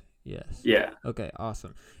 Yes. Yeah. Okay,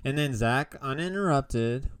 awesome. And then Zach,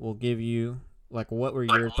 uninterrupted, will give you what were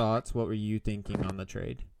your thoughts? What were you thinking on the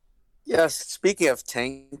trade? Yes. Speaking of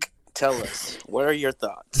Tank, tell us, what are your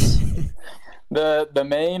thoughts? The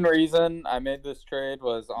main reason I made this trade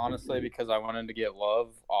was honestly because I wanted to get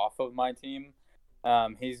Love off of my team.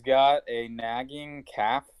 He's got a nagging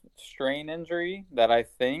calf strain injury that I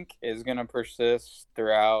think is going to persist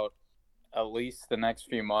throughout at least the next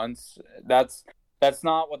few months. That's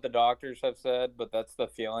not what the doctors have said, but that's the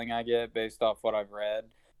feeling I get based off what I've read.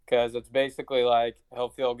 Because it's basically like he'll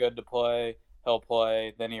feel good to play, he'll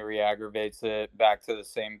play, then he re-aggravates it, back to the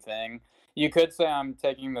same thing. You could say I'm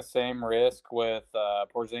taking the same risk with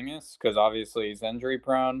Porzingis because obviously he's injury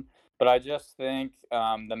prone, but I just think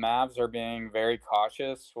the Mavs are being very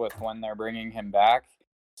cautious with when they're bringing him back.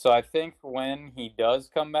 So I think when he does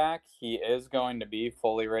come back, he is going to be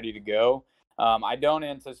fully ready to go. I don't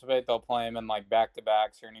anticipate they'll play him in like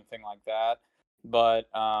back-to-backs or anything like that. But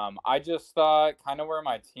I just thought kind of where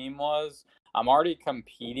my team was, I'm already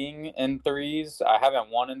competing in threes. I haven't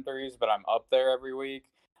won in threes, but I'm up there every week.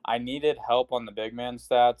 I needed help on the big man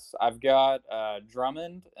stats. I've got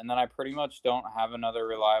Drummond, and then I pretty much don't have another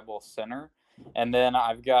reliable center. And then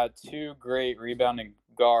I've got two great rebounding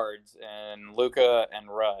guards in Luka and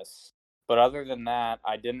Russ. But other than that,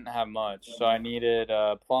 I didn't have much. So I needed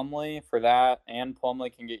Plumlee for that, and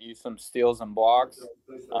Plumlee can get you some steals and blocks.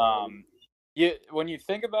 When you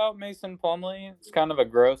think about Mason Plumlee, it's kind of a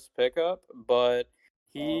gross pickup, but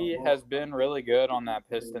he has been really good on that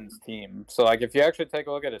Pistons team. So, like, if you actually take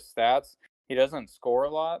a look at his stats, he doesn't score a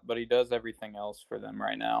lot, but he does everything else for them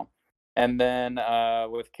right now. And then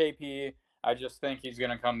with KP, I just think he's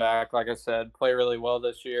going to come back, like I said, play really well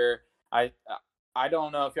this year. I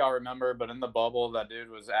don't know if y'all remember, but in the bubble, that dude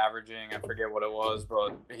was averaging, I forget what it was,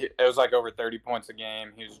 but it was like over 30 points a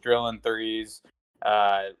game. He was drilling threes.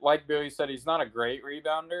 Like Billy said, he's not a great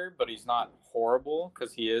rebounder, but he's not horrible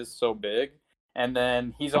because he is so big. And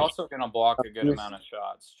then he's also going to block a good amount of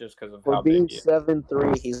shots just because of how big he is. For being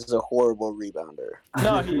 7'3", he's a horrible rebounder.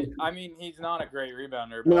 No, he's not a great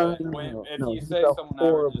rebounder. But if you say someone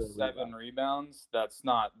averages 7 rebounds, that's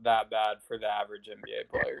not that bad for the average NBA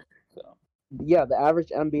player. So. Yeah, the average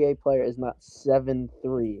NBA player is not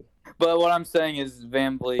 7'3". But what I'm saying is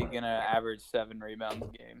Van Vliet going to average 7 rebounds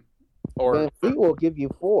a game. Or Van Vliet will give you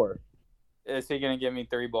 4. Is he going to give me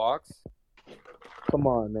 3 blocks? Come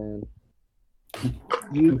on, man.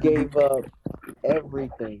 You gave up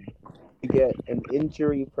everything to get an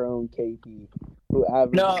injury-prone KP who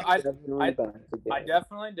averaged 7 rebounds a game. I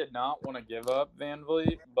definitely did not want to give up Van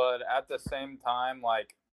Vliet, but at the same time,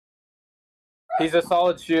 like, he's a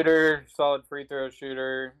solid shooter, solid free throw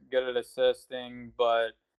shooter, good at assisting,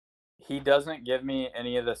 but he doesn't give me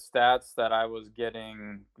any of the stats that I was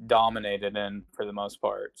getting dominated in for the most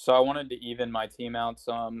part. So I wanted to even my team out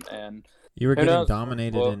some. And you were getting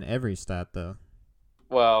dominated in every stat, though.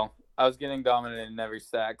 Well, I was getting dominated in every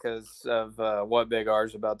stat because of what Big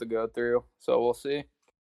R's about to go through. So we'll see.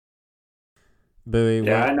 Bowie,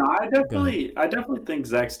 yeah, no, I definitely think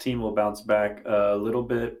Zach's team will bounce back a little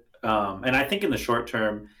bit. And I think in the short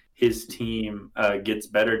term, his team gets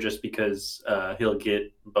better just because he'll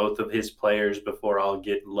get both of his players before I'll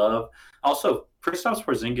get Love. Also, Kristaps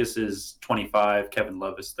Porzingis is 25, Kevin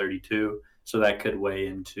Love is 32, so that could weigh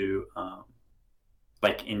into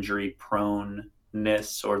like injury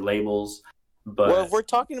proneness or labels. But well, if we're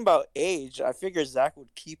talking about age, I figure Zach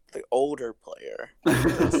would keep the older player.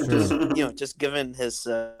 Just given his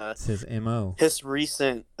his MO, his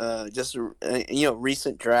recent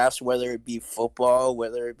recent drafts, whether it be football,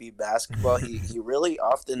 whether it be basketball, he really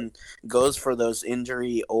often goes for those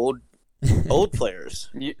injury old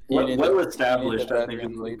players. Well established, I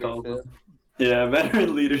think we call them. Yeah,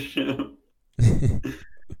 veteran leadership.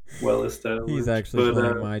 Well established. He's actually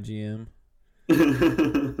playing my GM.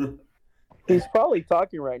 He's probably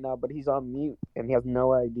talking right now, but he's on mute and he has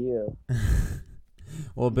no idea.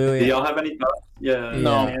 Well, Bowie, do y'all have any thoughts? Yeah.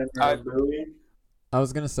 No. I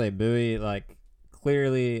was gonna say, Bowie, like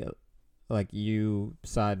clearly, like you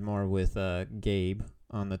side more with Gabe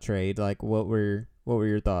on the trade. Like, what were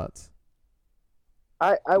your thoughts?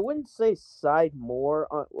 I wouldn't say side more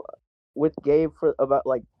on, with Gabe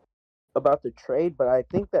about the trade, but I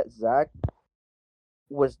think that Zach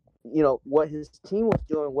was, what his team was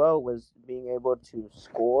doing well was being able to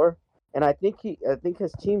score, and I think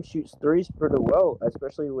his team shoots threes pretty well,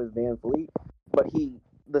 especially with Van Vliet. But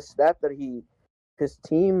the stat that his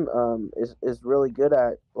team is really good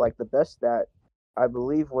at, like the best stat I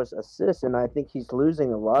believe was assists, and I think he's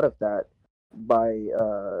losing a lot of that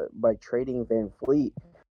by trading Van Vliet.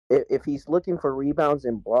 If he's looking for rebounds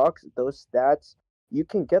and blocks, those stats, you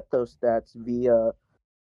can get those stats via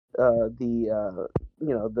the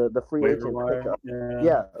free Waiver agent wire, pickup. yeah.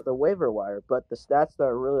 Yeah, the waiver wire. But the stats that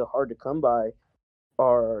are really hard to come by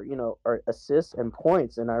are assists and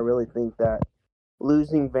points, and I really think that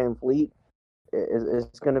losing Van Vliet is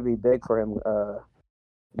going to be big for him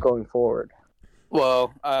going forward.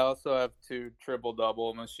 Well, I also have 2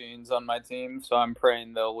 triple-double machines on my team, so I'm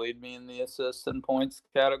praying they'll lead me in the assists and points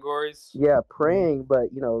categories. Yeah, praying, but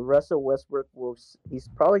Russell Westbrook he's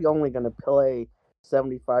probably only going to play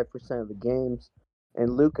 75% of the games,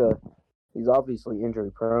 and Luka, he's obviously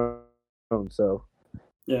injury prone, so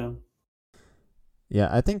Yeah. Yeah,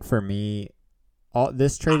 I think for me,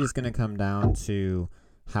 this trade is going to come down to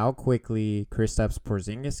how quickly Kristaps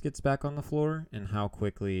Porzingis gets back on the floor and how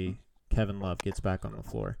quickly Kevin Love gets back on the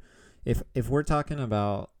floor. If we're talking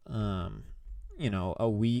about a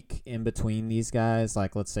week in between these guys,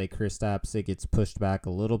 like let's say Kristaps, it gets pushed back a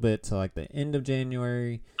little bit to like the end of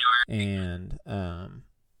January, and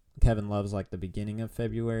Kevin Love's like the beginning of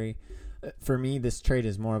February. For me, this trade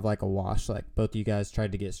is more of like a wash. Like both of you guys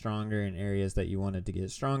tried to get stronger in areas that you wanted to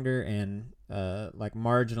get stronger, and like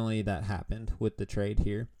marginally that happened with the trade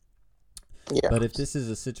here. Yeah. But if this is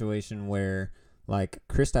a situation where like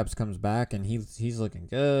Kristaps comes back and he's looking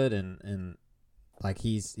good and like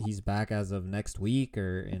he's back as of next week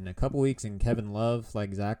or in a couple weeks, and Kevin Love,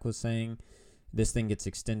 like Zach was saying, this thing gets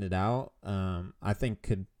extended out, I think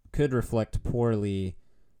could reflect poorly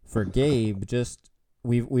for Gabe. Just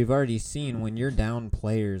we've already seen when you're down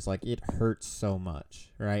players, like it hurts so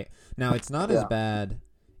much, right? Now it's not as bad.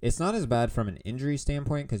 It's not as bad from an injury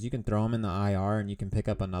standpoint because you can throw them in the IR and you can pick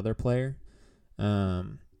up another player.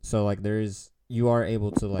 So like you are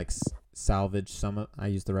able to like salvage some of, I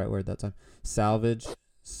used the right word that time, salvage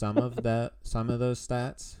some of those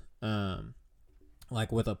stats,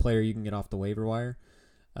 like with a player you can get off the waiver wire.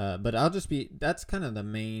 But that's kind of the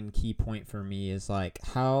main key point for me is like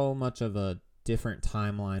how much of a different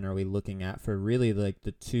timeline are we looking at for really like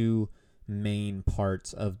the 2 main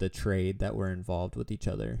parts of the trade that were involved with each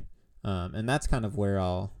other. And that's kind of where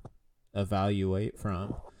I'll evaluate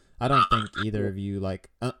from. I don't think either of you,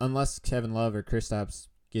 like, unless Kevin Love or Kristaps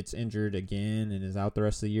gets injured again and is out the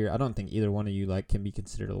rest of the year, I don't think either one of you like can be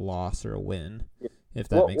considered a loss or a win, if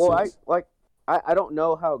that makes sense. I don't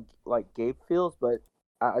know how like Gabe feels, but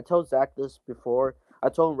I told Zach this before. I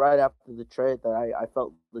told him right after the trade that I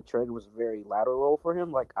felt the trade was very lateral for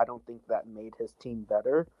him. Like I don't think that made his team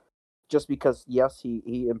better, just because yes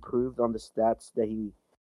he improved on the stats that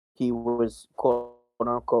he was quote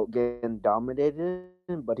unquote getting dominated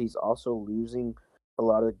in, but he's also losing a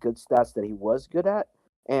lot of the good stats that he was good at.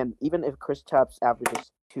 And even if Kristaps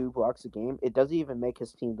averages 2 blocks a game, it doesn't even make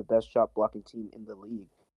his team the best shot blocking team in the league.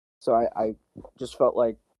 So I just felt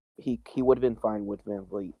like he would have been fine with Van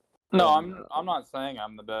Vliet. No, I'm not saying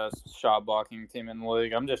I'm the best shot blocking team in the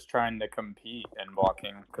league. I'm just trying to compete in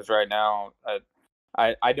blocking because right now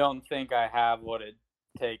I don't think I have what it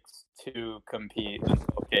takes to compete.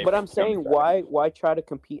 But I'm saying why try to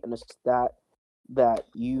compete in a stat that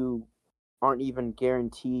you aren't even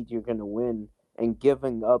guaranteed you're going to win, and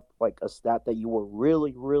giving up like a stat that you were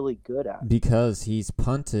really, really good at? Because he's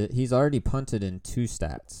already punted in 2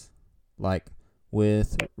 stats. Like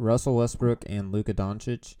with Russell Westbrook and Luka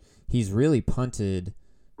Doncic, he's really punted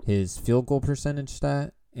his field goal percentage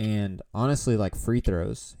stat, and honestly like free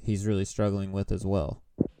throws he's really struggling with as well.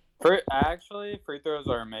 Free throws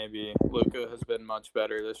are maybe. Luka has been much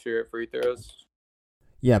better this year at free throws.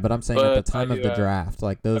 Yeah, but I'm saying at the time of the draft,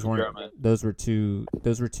 like those were two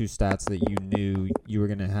stats that you knew you were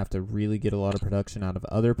gonna have to really get a lot of production out of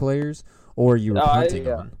other players, or you were punting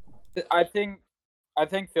on. I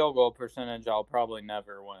think field goal percentage I'll probably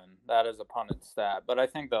never win. That is a punted stat, but I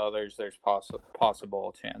think the others there's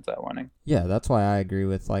possible chance at winning. Yeah, that's why I agree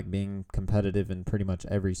with like being competitive in pretty much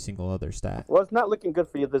every single other stat. Well, it's not looking good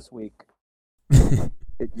for you this week.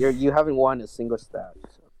 You haven't won a single stat.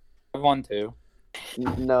 So. I've won 2.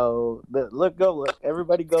 No, look.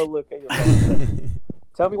 Everybody go look at your phone.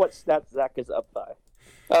 Tell me what stats Zach is up by.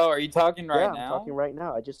 Oh, are you talking right now? Yeah, I'm talking right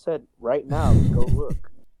now. I just said right now. Go look.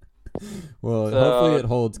 Well, So, hopefully it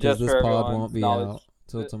holds because just this for pod everyone's won't be knowledge, out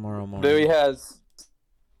till tomorrow morning.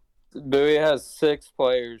 Bowie has 6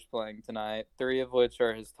 players playing tonight, 3 of which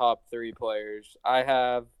are his top 3 players. I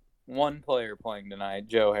have 1 player playing tonight,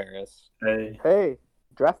 Joe Harris. Hey,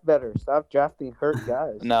 draft better. Stop drafting hurt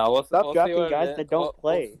guys. No, we'll Stop see drafting guys that don't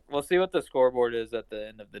play. We'll see what the scoreboard is at the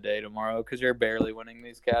end of the day tomorrow because you're barely winning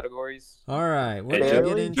these categories. All right, we're Hey, gonna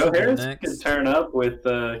get into Joe the Harris next. can turn up with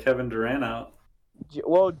Kevin Durant out.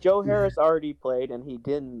 Well, Joe Harris already played and he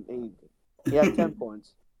didn't. He had 10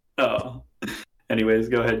 points. Oh. Anyways,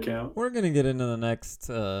 go ahead, Cam. We're gonna get into the next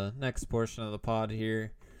portion of the pod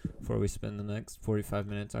here before we spend the next 45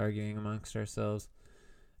 minutes arguing amongst ourselves.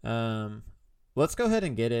 Let's go ahead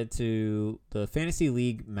and get into the Fantasy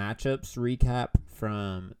League matchups recap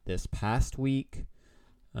from this past week.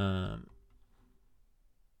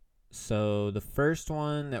 So the first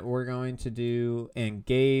one that we're going to do, and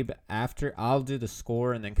Gabe, after I'll do the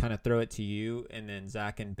score and then kind of throw it to you, and then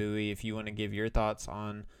Zach and Bowie, if you want to give your thoughts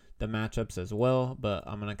on the matchups as well, but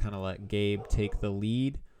I'm going to kind of let Gabe take the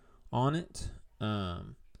lead on it.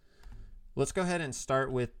 Let's go ahead and start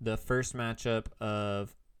with the first matchup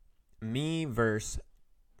of me versus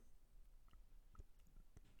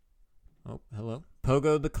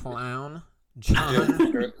Pogo the Clown, John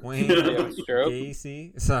Wayne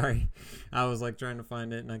Gacy. Sorry, I was like trying to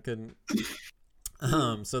find it and I couldn't.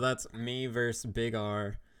 So that's me versus Big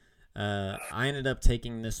R. I ended up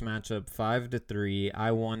taking this matchup 5-3.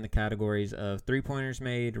 I won the categories of 3-pointers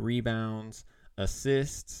made, rebounds,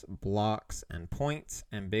 assists, blocks, and points.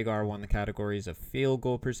 And Big R won the categories of field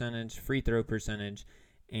goal percentage, free throw percentage,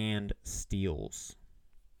 and steals.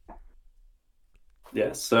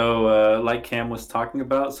 Yeah, so like Cam was talking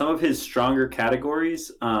about, some of his stronger categories,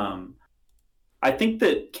 I think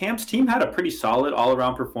that Cam's team had a pretty solid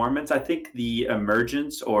all-around performance. I think the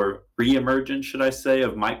emergence, or re-emergence, should I say,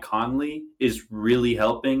 of Mike Conley is really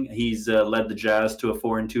helping. He's led the Jazz to a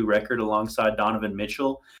 4-2 record alongside Donovan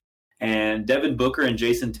Mitchell. And Devin Booker and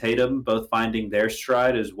Jason Tatum both finding their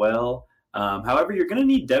stride as well. However, you're going to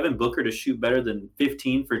need Devin Booker to shoot better than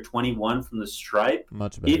 15 for 21 from the stripe.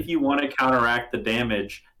 Much better. If you want to counteract the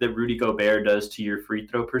damage that Rudy Gobert does to your free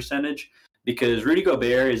throw percentage. Because Rudy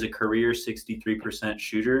Gobert is a career 63%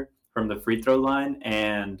 shooter from the free throw line,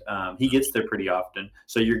 and he gets there pretty often.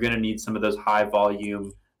 So you're going to need some of those high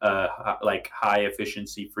volume, like high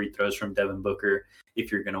efficiency free throws from Devin Booker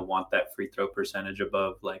if you're going to want that free throw percentage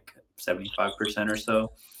above like 75% or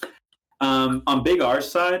so. On Big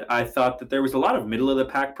R's side, I thought that there was a lot of middle of the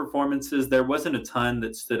pack performances. There wasn't a ton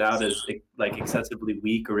that stood out as like excessively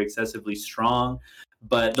weak or excessively strong,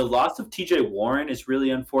 but the loss of TJ Warren is really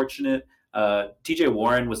unfortunate. TJ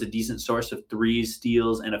Warren was a decent source of threes,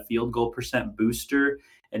 steals, and a field goal percent booster,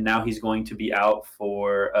 and now he's going to be out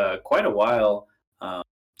for quite a while.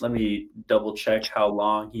 Let me double check how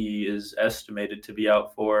long he is estimated to be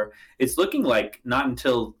out for. It's looking like not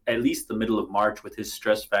until at least the middle of March with his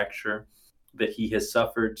stress fracture that he has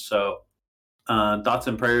suffered. So thoughts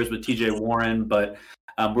and prayers with TJ Warren, but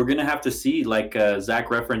we're going to have to see, like Zach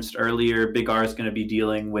referenced earlier, Big R is going to be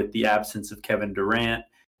dealing with the absence of Kevin Durant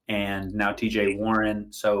and now TJ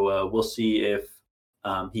Warren. So we'll see if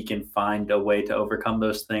he can find a way to overcome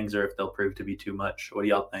those things or if they'll prove to be too much. What do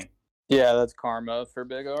y'all think? Yeah, that's karma for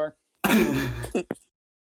Big R.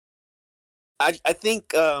 I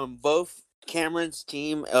think both Cameron's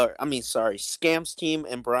team, Scam's team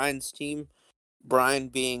and Brian's team, Brian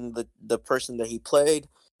being the person that he played,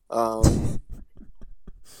 I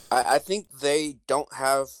think they don't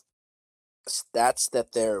have stats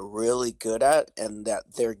that they're really good at and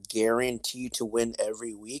that they're guaranteed to win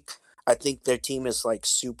every week. I think their team is like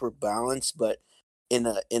super balanced, but in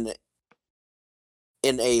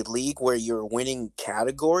a league where you're winning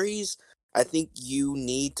categories, I think you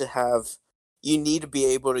need to be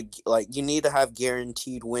able to, like, you need to have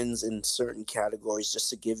guaranteed wins in certain categories just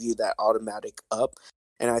to give you that automatic up.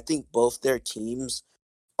 And I think both their teams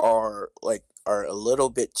are a little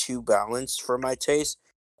bit too balanced for my taste.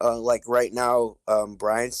 Like right now,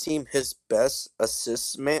 Brian's team, his best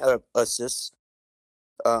assists,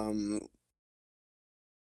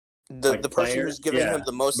 the person who's giving him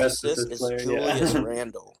the most assists is Julius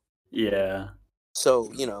Randle. Yeah.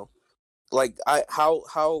 So, like how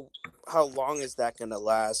long is that gonna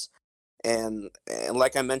last? And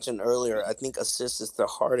like I mentioned earlier, I think assists is the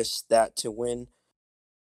hardest stat to win,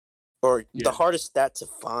 or the hardest stat to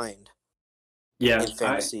find. Yeah, in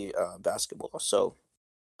fantasy basketball. So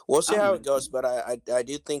we'll see how it goes, but I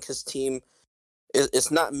do think his team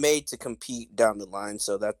is not made to compete down the line,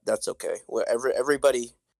 so that's okay. Well,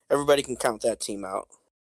 everybody can count that team out.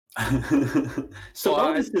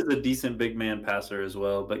 Sabonis is a decent big man passer as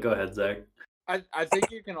well, but go ahead, Zach. I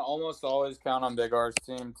think you can almost always count on Big R's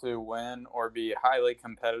team to win or be highly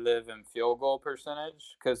competitive in field goal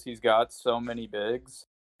percentage because he's got so many bigs.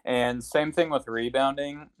 And same thing with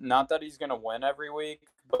rebounding. Not that he's going to win every week,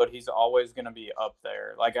 but he's always going to be up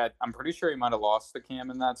there. Like I'm pretty sure he might have lost the Cam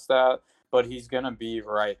in that stat, but he's going to be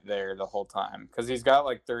right there the whole time because he's got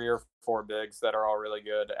like 3 or 4 bigs that are all really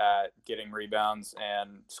good at getting rebounds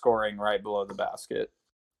and scoring right below the basket.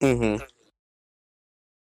 Mm-hmm.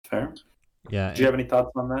 Fair. Yeah. Do you have any thoughts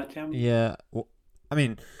on that, Cam? Yeah. Well, I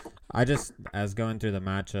mean, as going through the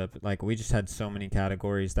matchup, like we just had so many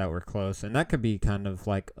categories that were close, and that could be kind of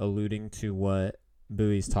like alluding to what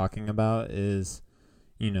Bui's talking about is,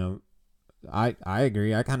 you know, I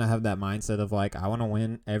agree. I kind of have that mindset of like, I want to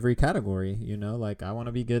win every category, you know, like I want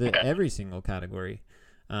to be good at every single category.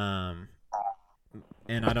 And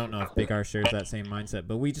I don't know if Big R shares that same mindset,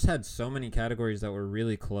 but we just had so many categories that were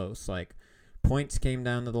really close. Like points came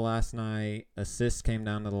down to the last night, assists came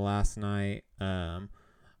down to the last night.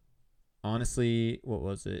 Honestly, what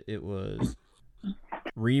was it? It was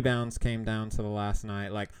rebounds came down to the last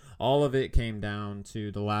night. Like all of it came down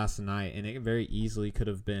to the last night, and it very easily could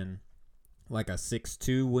have been like a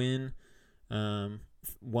 6-2 win,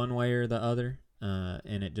 one way or the other.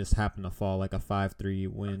 And it just happened to fall like a 5-3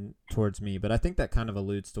 win towards me. But I think that kind of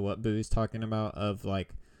alludes to what Boo's talking about of like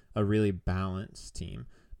a really balanced team.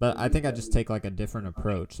 But I think I just take like a different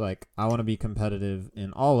approach. Like I want to be competitive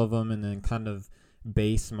in all of them and then kind of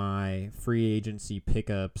base my free agency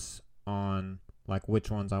pickups on like which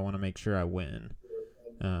ones I want to make sure I win.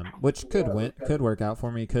 Which could work out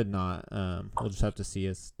for me, could not. We'll just have to see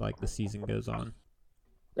as like the season goes on.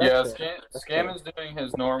 Yeah, Scam is doing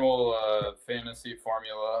his normal fantasy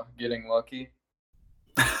formula, getting lucky.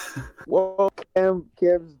 Well,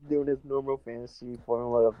 Cam's doing his normal fantasy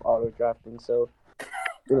formula of auto drafting, so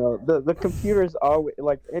you know the computer's always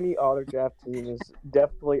like any auto draft team is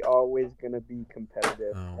definitely always going to be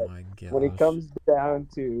competitive. Oh my gosh. When it comes down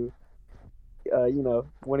to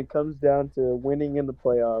when it comes down to winning in the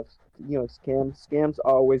playoffs, you know, Scam's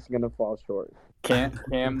always going to fall short. Cam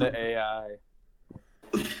the AI.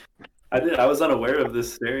 I was unaware of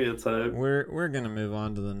this stereotype. We're gonna move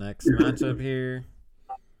on to the next matchup here.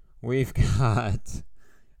 We've got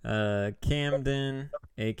Camden,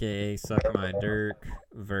 aka Suck My Dirk,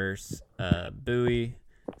 versus Bui.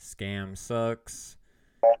 Scam sucks.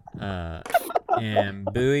 And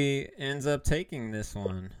Bui ends up taking this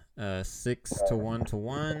one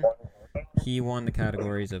 6-1. He won the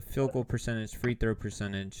categories of field goal percentage, free throw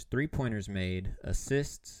percentage, 3-pointers made,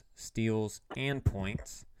 assists, steals, and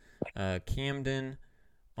points. Camden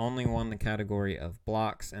only won the category of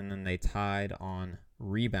blocks, and then they tied on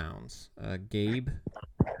rebounds. Gabe,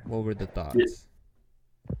 what were the thoughts?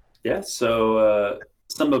 Yeah, so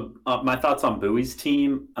some of my thoughts on Bowie's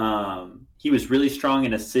team. He was really strong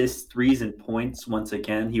in assists, threes, and points once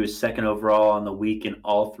again. He was second overall on the week in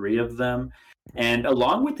all 3 of them. And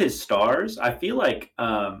along with his stars, I feel like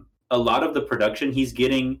a lot of the production he's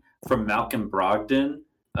getting from Malcolm Brogdon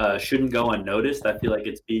shouldn't go unnoticed. I feel like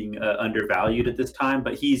it's being undervalued at this time,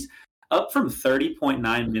 but he's up from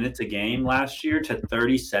 30.9 minutes a game last year to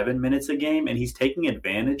 37 minutes a game, and he's taking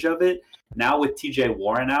advantage of it. Now with TJ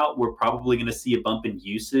Warren out, we're probably going to see a bump in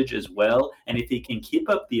usage as well, and if he can keep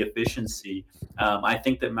up the efficiency, I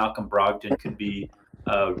think that Malcolm Brogdon could be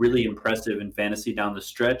really impressive in fantasy down the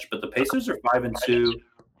stretch. But the Pacers are 5-2,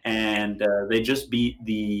 and they just beat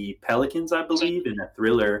the Pelicans, I believe, in a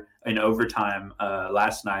thriller in overtime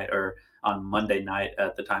last night or on Monday night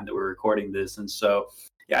at the time that we're recording this. And so,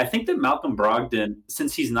 yeah, I think that Malcolm Brogdon,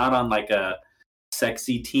 since he's not on like a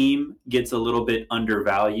sexy team, gets a little bit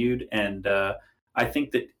undervalued. And I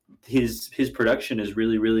think that his production is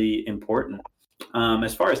really, really important.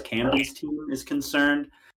 As far as Camden's team is concerned,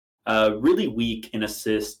 really weak in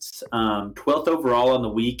assists, 12th overall on the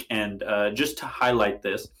week. And just to highlight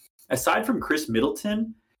this, aside from Chris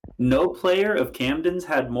Middleton, no player of Camden's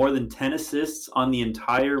had more than 10 assists on the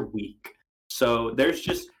entire week. So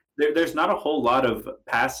there's not a whole lot of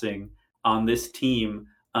passing on this team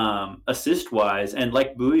assist-wise. And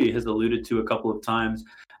like Bui has alluded to a couple of times,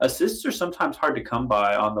 assists are sometimes hard to come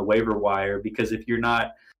by on the waiver wire because if you're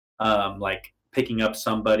not like picking up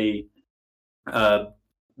somebody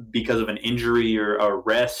because of an injury or a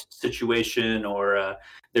rest situation, or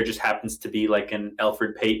there just happens to be like an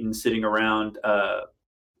Elfrid Payton sitting around,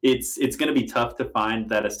 it's going to be tough to find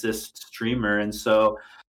that assist streamer. And so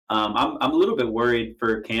I'm a little bit worried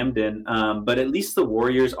for Camden, but at least the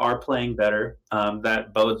Warriors are playing better.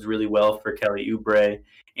 That bodes really well for Kelly Oubre,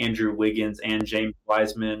 Andrew Wiggins, and James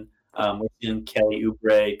Wiseman. We're seeing Kelly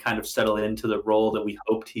Oubre kind of settle into the role that we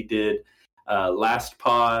hoped he did last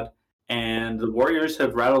pod. And the Warriors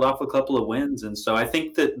have rattled off a couple of wins. And so I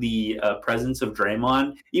think that the presence of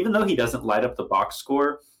Draymond, even though he doesn't light up the box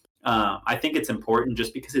score, I think it's important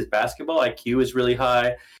just because his basketball IQ is really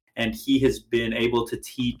high. And he has been able to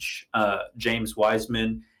teach James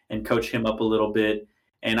Wiseman and coach him up a little bit.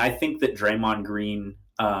 And I think that Draymond Green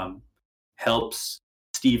helps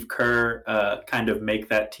Steve Kerr kind of make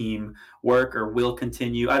that team work or will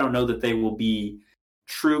continue. I don't know that they will be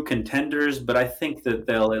true contenders, but I think that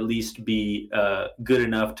they'll at least be good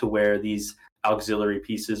enough to where these auxiliary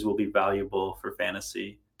pieces will be valuable for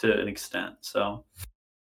fantasy to an extent. So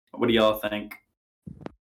what do y'all think?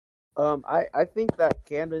 I think that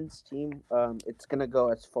Camden's team, it's gonna go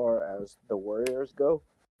as far as the Warriors go.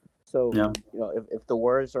 So Yeah. If the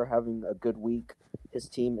Warriors are having a good week, his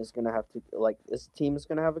team is gonna have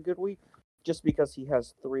a good week, just because he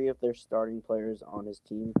has 3 of their starting players on his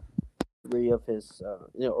team, 3 of his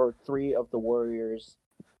or 3 of the Warriors.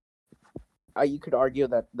 You could argue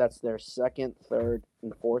that that's their second, third,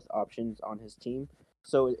 and fourth options on his team.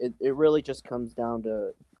 So it really just comes down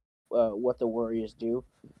to what the Warriors do.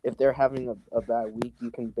 If they're having a bad week,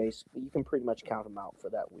 you can pretty much count them out for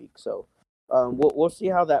that week. So we'll see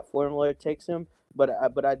how that formula takes him. But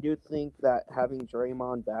I do think that having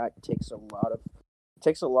Draymond back takes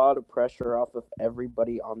a lot of pressure off of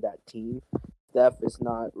everybody on that team. Steph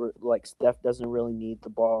doesn't really need the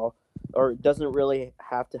ball, or doesn't really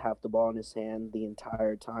have to have the ball in his hand the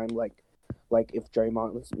entire time. Like if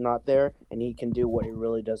Draymond's not there, and he can do what he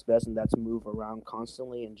really does best, and that's move around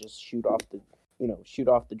constantly and just shoot off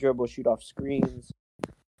the dribble, shoot off screens,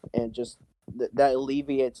 and just that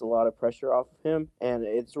alleviates a lot of pressure off of him, and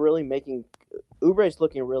it's really making Oubre's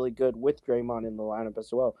looking really good with Draymond in the lineup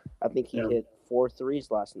as well. I think he hit 4 threes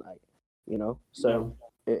last night. So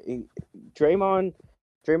Draymond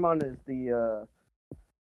is the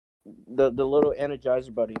little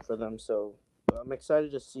energizer buddy for them. So I'm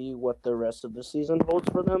excited to see what the rest of the season holds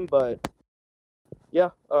for them. But yeah,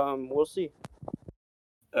 we'll see.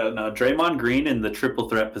 No, Draymond Green in the triple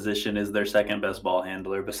threat position is their second best ball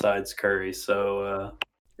handler besides Curry. So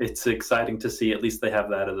it's exciting to see at least they have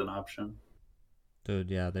that as an option.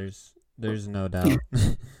 Dude, yeah, there's no doubt.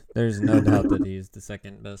 There's no doubt that he's the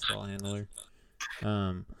second best ball handler.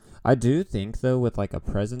 I do think, though, with like a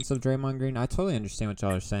presence of Draymond Green, I totally understand what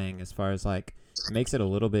y'all are saying as far as like it makes it a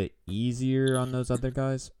little bit easier on those other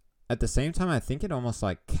guys. At the same time, I think it almost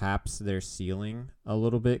like caps their ceiling a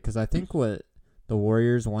little bit, because I think what the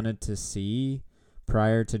Warriors wanted to see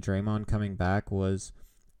prior to Draymond coming back was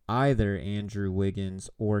either Andrew Wiggins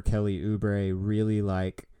or Kelly Oubre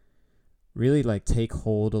really take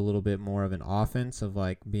hold a little bit more of an offense of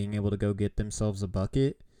like being able to go get themselves a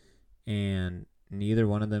bucket, and neither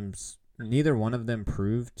one of them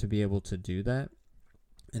proved to be able to do that.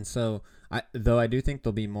 And so I do think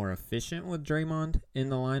they'll be more efficient with Draymond in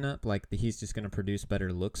the lineup, like he's just going to produce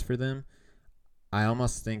better looks for them. I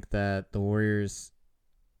almost think that the Warriors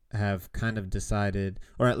have kind of decided,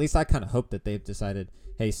 or at least I kind of hope that they've decided,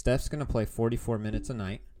 hey, Steph's going to play 44 minutes a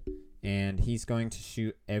night, and he's going to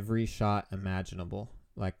shoot every shot imaginable,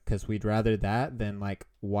 like, because we'd rather that than like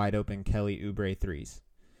wide open Kelly Oubre threes.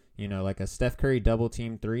 Like a Steph Curry double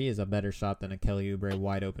team 3 is a better shot than a Kelly Oubre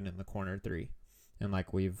wide open in the corner 3, and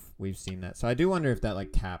like we've seen that. So I do wonder if that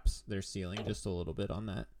like caps their ceiling just a little bit on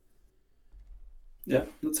that. Yeah,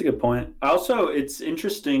 that's a good point. Also, it's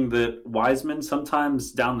interesting that Wiseman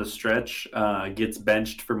sometimes down the stretch gets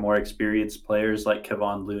benched for more experienced players like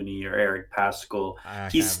Kevon Looney or Eric Paschall.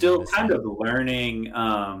 He's still kind of learning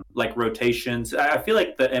like rotations. I feel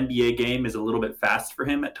like the NBA game is a little bit fast for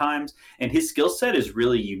him at times, and his skill set is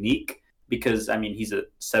really unique because, I mean, he's a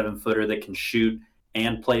 7-footer that can shoot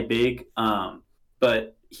and play big,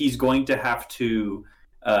 but he's going to have to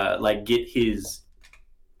like get his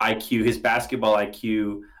IQ, his basketball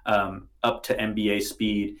IQ, up to NBA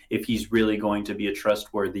speed if he's really going to be a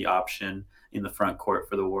trustworthy option in the front court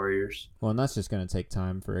for the Warriors. Well, and that's just going to take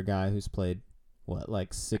time for a guy who's played,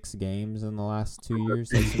 6 games in the last 2 years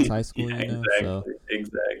since high school, Exactly. So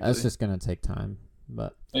that's just going to take time.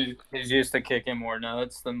 But he's used to kicking more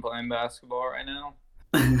nuts than playing basketball right now.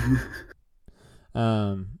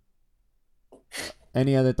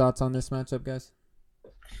 Any other thoughts on this matchup, guys?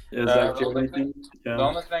 The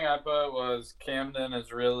only thing I put was Camden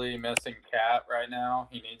is really missing Cat right now.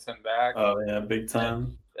 He needs him back. Oh, yeah, big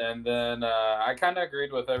time. And then I kind of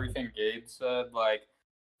agreed with everything Gabe said. Like,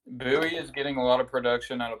 Bui is getting a lot of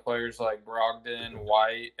production out of players like Brogdon,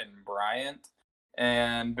 White, and Bryant.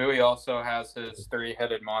 And Bui also has his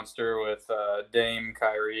three-headed monster with Dame,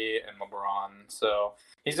 Kyrie, and LeBron. So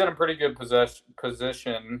he's in a pretty good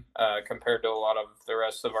position compared to a lot of the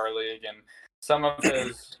rest of our league. And some of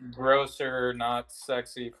his grosser, not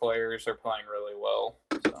sexy players are playing really well.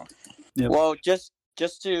 So. Yep. Well, just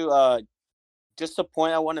the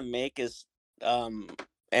point I want to make is,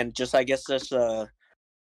 and just I guess that's a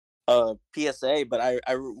PSA, but I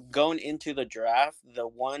going into the draft, the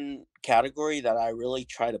one category that I really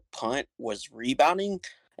try to punt was rebounding,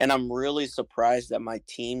 and I'm really surprised that my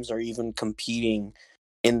teams are even competing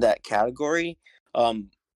in that category.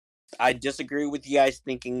 I disagree with you guys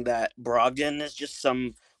thinking that Brogdon is just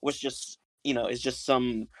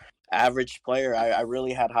some average player. I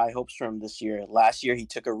really had high hopes for him this year. Last year he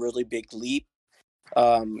took a really big leap.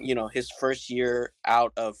 His first year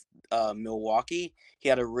out of Milwaukee, he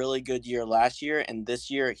had a really good year last year, and this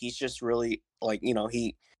year he's just really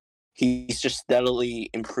he's just steadily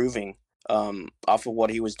improving off of what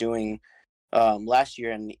he was doing last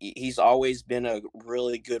year, and he's always been a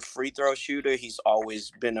really good free throw shooter. He's always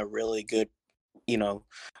been a really good, a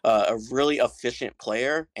really efficient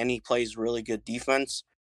player, and he plays really good defense.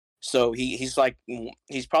 So he's a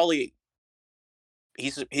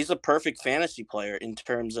perfect fantasy player in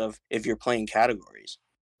terms of if you're playing categories.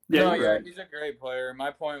 Yeah, he's a great player.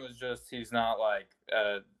 My point was just he's not like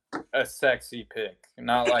a sexy pick,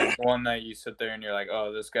 not like one that you sit there and you're like,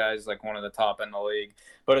 oh, this guy's like one of the top in the league.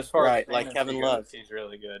 But as far as like Kevin Love, he's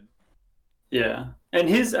really good. Yeah, and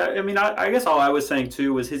his, I guess all I was saying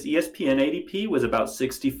too was his ESPN ADP was about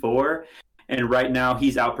 64. And right now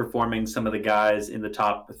he's outperforming some of the guys in the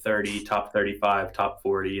top 30, top 35, top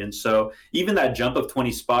 40. And so even that jump of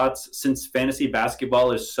 20 spots, since fantasy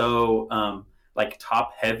basketball is so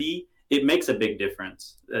top heavy, it makes a big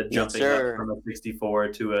difference jumping up from a 64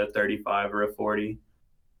 to a 35 or a 40.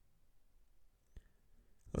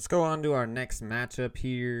 Let's go on to our next matchup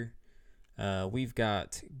here. We've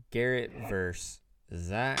got Garrett versus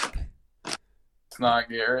Zach. It's not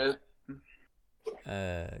Garrett.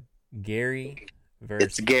 Gary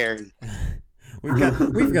versus It's Gary. we've got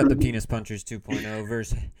the Penis Punchers 2.0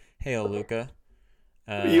 versus Hail Luca.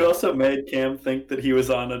 You also made Cam think that he was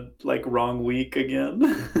on a wrong week again.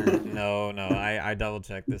 No, I double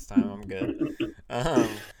checked this time. I'm good.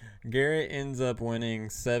 Garrett ends up winning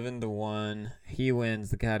 7-1. He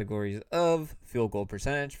wins the categories of field goal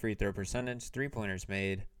percentage, free throw percentage, 3-pointers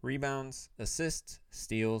made, rebounds, assists,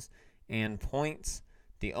 steals, and points.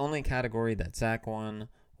 The only category that Zach won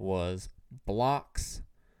was blocks.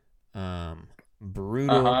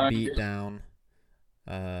 Brutal beatdown.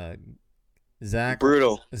 Zach,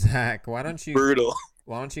 brutal. Zach, why don't you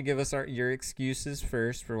give us your excuses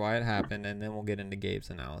first for why it happened, and then we'll get into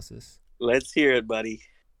Gabe's analysis. Let's hear it, buddy.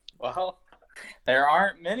 Well, there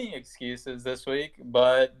aren't many excuses this week,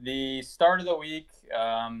 but the start of the week,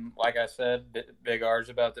 like I said, Big R's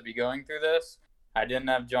about to be going through this. I didn't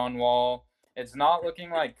have John Wall. It's not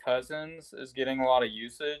looking like Cousins is getting a lot of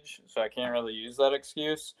usage, so I can't really use that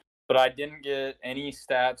excuse. But I didn't get any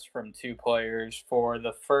stats from two players for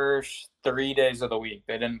the first 3 days of the week.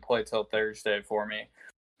 They didn't play till Thursday for me.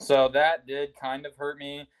 So that did kind of hurt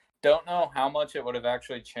me. Don't know how much it would have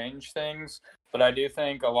actually changed things, but I do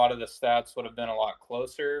think a lot of the stats would have been a lot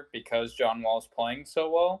closer because John Wall's playing so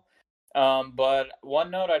well. But one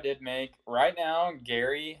note I did make, right now,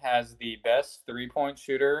 Gary has the best three-point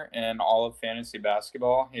shooter in all of fantasy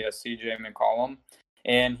basketball. He has CJ McCollum.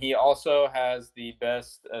 And he also has the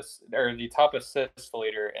top assist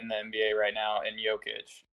leader in the NBA right now in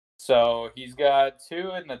Jokic. So he's got two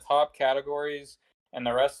in the top categories, and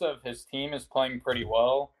the rest of his team is playing pretty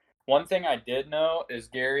well. One thing I did know is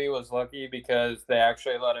Gary was lucky because they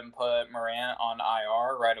actually let him put Morant on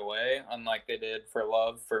IR right away, unlike they did for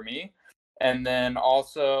Love for me. And then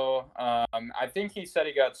also, I think he said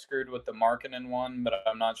he got screwed with the Markkanen one, but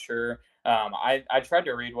I'm not sure. I tried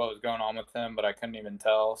to read what was going on with him, but I couldn't even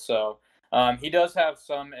tell. So he does have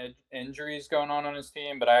some injuries going on his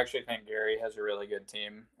team, but I actually think Gary has a really good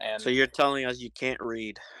team. And so you're telling us you can't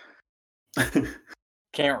read?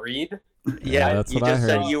 Can't read? Yeah, that's what I heard. You just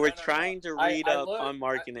said you were trying to read up on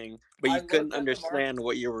Markkanen, but you couldn't understand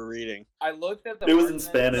what you were reading. I looked at the It was in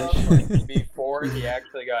Spanish. stuff, before he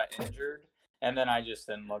actually got injured, and then I just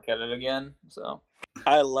didn't look at it again. So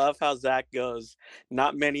I love how Zach goes,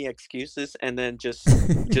 not many excuses, and then just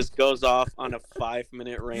goes off on a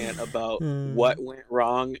 5-minute rant about what went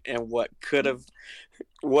wrong and what could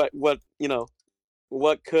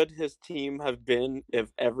his team have been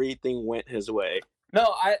if everything went his way.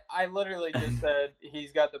 No, I literally just said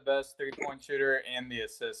he's got the best three-point shooter and the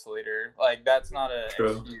assist leader. Like, that's not an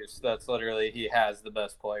excuse. That's literally he has the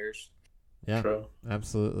best players. Yeah, True.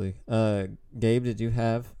 Absolutely. Gabe, did you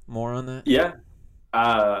have more on that? Yeah.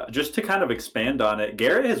 Just to kind of expand on it,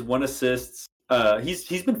 Garrett has 1 assist.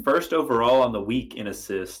 He's been first overall on the week in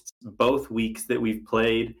assists both weeks that we've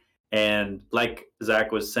played. And like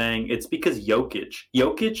Zach was saying, it's because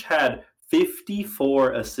Jokic had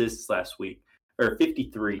 54 assists last week, or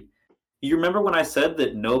 53. You remember when I said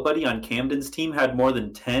that nobody on Camden's team had more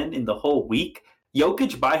than 10 in the whole week?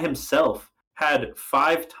 Jokic by himself had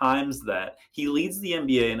 5 times that. He leads the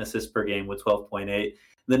NBA in assists per game with 12.8.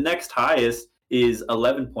 The next highest is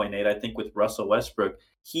 11.8, I think, with Russell Westbrook.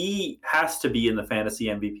 He has to be in the fantasy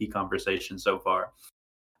MVP conversation so far.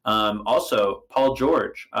 Also, Paul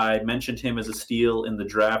George, I mentioned him as a steal in the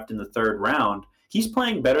draft in the 3rd round. He's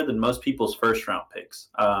playing better than most people's first-round picks.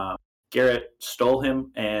 Garrett stole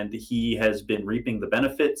him, and he has been reaping the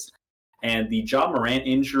benefits. And the Ja Morant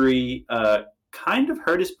injury kind of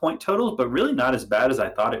hurt his point totals, but really not as bad as I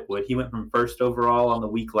thought it would. He went from first overall on the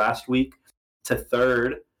week last week to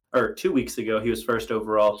 3rd, or 2 weeks ago, he was first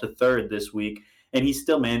overall to 3rd this week, and he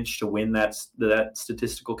still managed to win that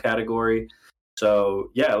statistical category. So,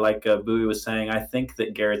 yeah, like Bui was saying, I think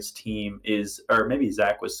that Garrett's team is, or maybe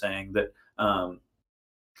Zach was saying that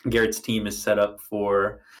Garrett's team is set up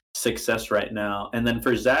for success right now. And then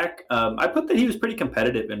for Zach, I put that he was pretty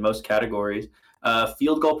competitive in most categories.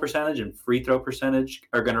 Field goal percentage and free throw percentage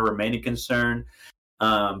are going to remain a concern.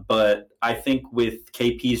 But I think with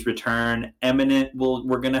KP's return imminent,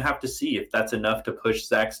 we're going to have to see if that's enough to push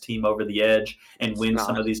Zach's team over the edge and win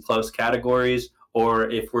some of these close categories, or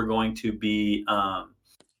if we're going to be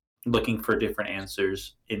looking for different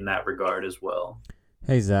answers in that regard as well.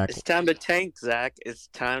 Hey, Zach. It's time to tank, Zach. It's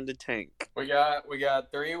time to tank. We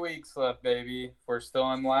got 3 weeks left, baby. If we're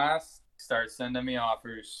still in last, start sending me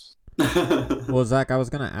offers. Well, Zach, I was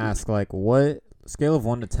going to ask, like, what scale of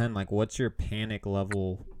 1 to 10, like, what's your panic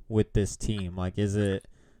level with this team? Like, is it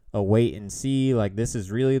a wait and see? Like, this is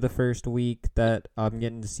really the first week that I'm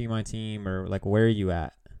getting to see my team, or, like, where are you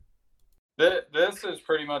at? This is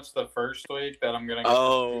pretty much the first week that I'm going to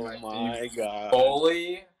get my God.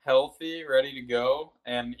 fully healthy, ready to go.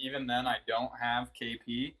 And even then, I don't have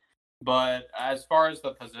KP. But as far as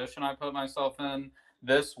the position I put myself in,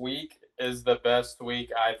 this week is the best week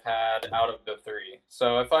I've had out of the 3.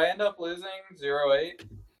 So if I end up losing 0-8,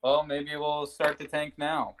 well, maybe we'll start to tank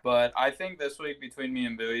now. But I think this week between me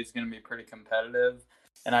and Bowie is going to be pretty competitive.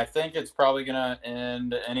 And I think it's probably going to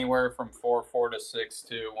end anywhere from 4-4 to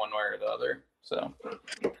 6-2, one way or the other. So,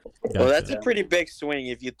 well, that's a pretty big swing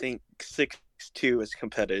if you think 6-2 is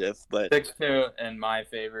competitive. But 6-2 in my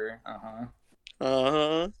favor.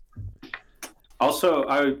 Also,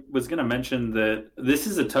 I was going to mention that this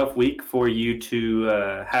is a tough week for you to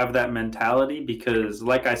have that mentality because,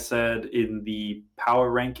 like I said in the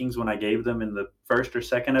power rankings when I gave them in the 1st or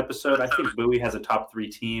 2nd episode, I think Bowie has a top 3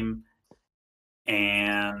 team.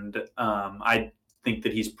 And I think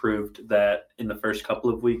that he's proved that in the first couple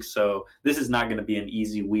of weeks. So this is not going to be an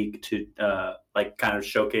easy week to kind of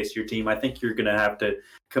showcase your team. I think you're going to have to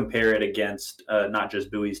compare it against not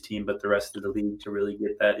just Bowie's team, but the rest of the league to really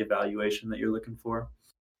get that evaluation that you're looking for.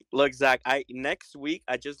 Look, Zach, next week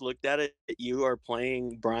I just looked at it. You are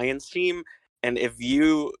playing Brian's team, and if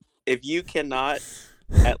you cannot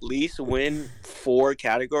at least win 4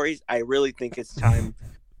 categories, I really think it's time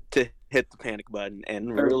to hit the panic button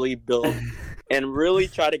and really build and really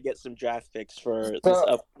try to get some draft picks for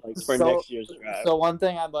next year's draft. So one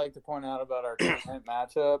thing I'd like to point out about our current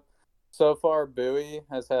matchup, so far Bowie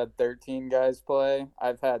has had 13 guys play.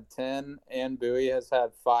 I've had 10, and Bowie has had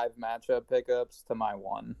 5 matchup pickups to my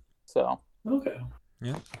 1. So okay,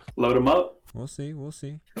 yeah, load them up. We'll see.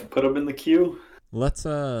 Put them in the queue. Let's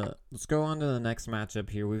go on to the next matchup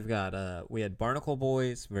here. We had Barnacle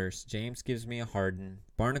Boys versus James Gives Me a Harden.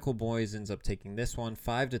 Barnacle Boys ends up taking this one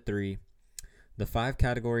 5-3. The 5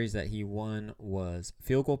 categories that he won was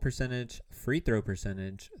field goal percentage, free throw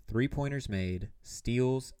percentage, 3-pointers made,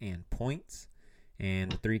 steals, and points.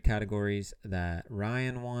 And the 3 categories that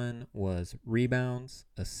Ryan won was rebounds,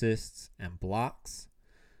 assists, and blocks.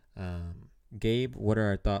 Gabe, what are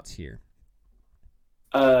our thoughts here?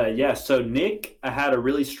 So Nick had a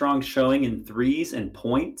really strong showing in threes and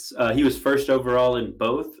points. He was first overall in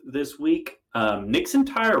both this week. Nick's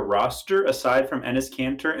entire roster, aside from Enes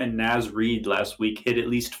Kanter and Naz Reid last week, hit at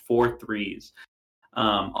least 4 threes.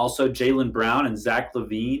 Also, Jaylen Brown and Zach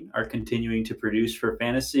LaVine are continuing to produce for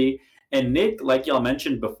fantasy. And Nick, like y'all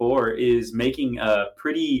mentioned before, is making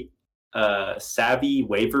pretty savvy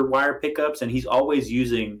waiver wire pickups, and he's always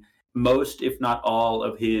using most, if not all,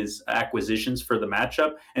 of his acquisitions for the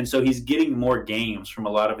matchup. And so he's getting more games from a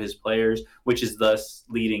lot of his players, which is thus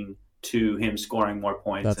leading to him scoring more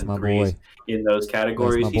points That's and my threes boy. in those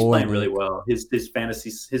categories. That's my He's boy, playing really Nick. well. His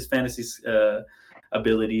fantasy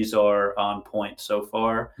abilities are on point so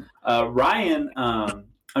far. Ryan,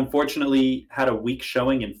 unfortunately, had a weak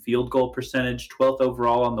showing in field goal percentage, 12th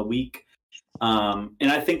overall on the week. And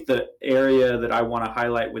I think the area that I want to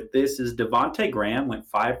highlight with this is Devonte Graham went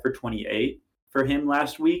 5 for 28 for him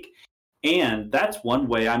last week. And that's one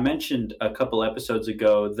way. I mentioned a couple episodes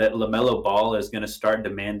ago that LaMelo Ball is going to start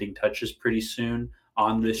demanding touches pretty soon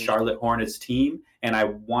on this Charlotte Hornets team. And I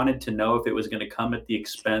wanted to know if it was going to come at the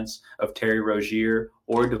expense of Terry Rozier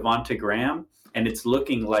or Devonte Graham. And it's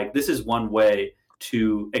looking like this is one way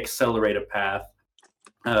to accelerate a path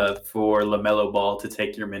for LaMelo Ball to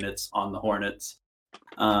take your minutes on the Hornets.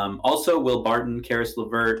 Also, Will Barton, Karis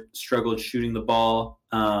LeVert struggled shooting the ball.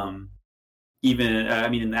 Even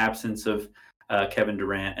in the absence of Kevin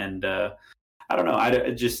Durant, and I don't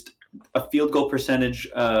know, just a field goal percentage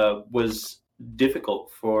was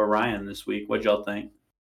difficult for Ryan this week. What'd y'all think?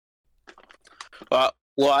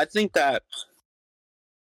 Well, I think that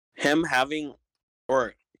him having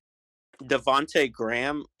or Devonte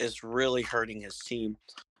Graham is really hurting his team.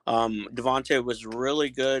 Devonte was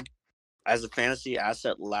really good as a fantasy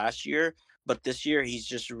asset last year, but this year he's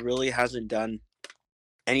just really hasn't done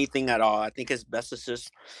anything at all. I think his best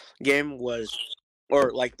assist game was,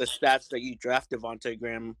 or like the stats that you draft Devonte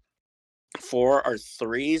Graham for are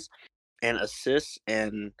threes and assists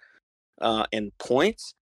and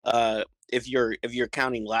points. If you're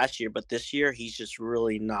counting last year, but this year he's just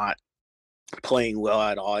really not playing well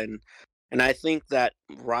at all. And I think that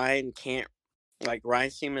Ryan's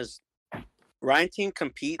team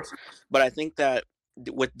competes, but I think that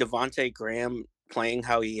with Devonte Graham playing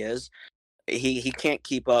how he is, he can't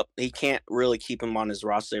keep up. He can't really keep him on his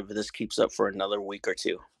roster if this keeps up for another week or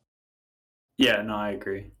two. Yeah, no, I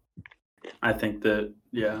agree. I think that,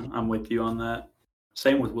 I'm with you on that.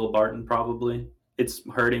 Same with Will Barton, probably. It's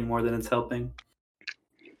hurting more than it's helping.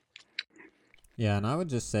 Yeah, and I would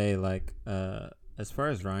just say, like, as far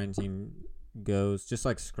as Ryan's team goes, just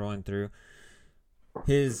like scrolling through,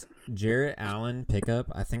 his Jarrett Allen pickup,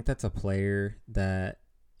 I think that's a player that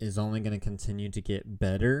is only going to continue to get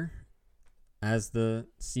better as the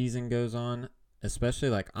season goes on. Especially,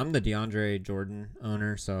 like, I'm the DeAndre Jordan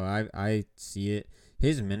owner, so I see it.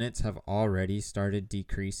 His minutes have already started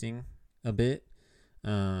decreasing a bit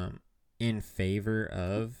in favor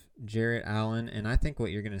of Jarrett Allen. And I think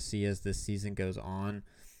what you're going to see as this season goes on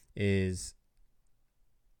is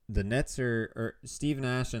the Nets or Steve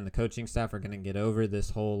Nash and the coaching staff are going to get over this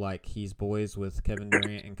whole, like, he's boys with Kevin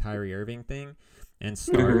Durant and Kyrie Irving thing and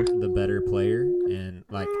start the better player. And,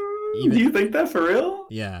 like, do you think that for real?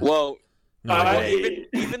 Yeah. Well, no,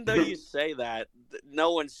 even though you say that,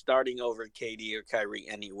 no one's starting over KD or Kyrie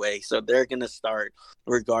anyway, so they're gonna start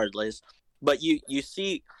regardless. But you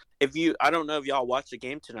see, I don't know if y'all watched the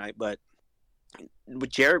game tonight, but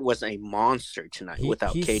Jared was a monster tonight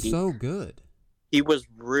without KD. He's so good. He was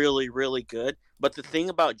really, really good. But the thing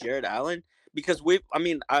about Jared Allen, because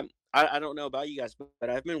I don't know about you guys, but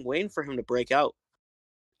I've been waiting for him to break out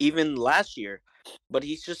even last year. But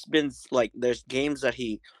he's just been like, there's games that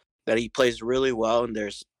he plays really well, and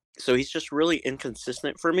so he's just really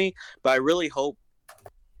inconsistent for me. But I really hope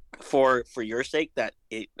for your sake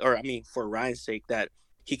for Ryan's sake that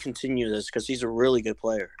he continues this, because he's a really good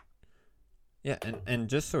player. Yeah, and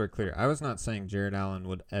just so we're clear, I was not saying Jared Allen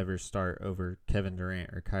would ever start over Kevin Durant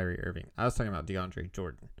or Kyrie Irving. I was talking about DeAndre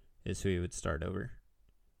Jordan is who he would start over.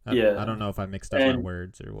 I don't know if I mixed up my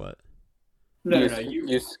words or what. No,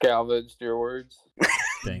 you salvaged your words.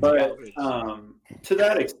 But to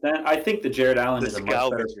that extent, I think that Jared Allen is a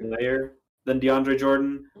much better player than DeAndre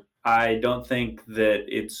Jordan. I don't think that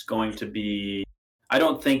it's going to be – I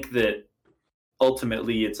don't think that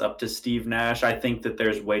ultimately it's up to Steve Nash. I think that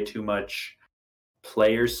there's way too much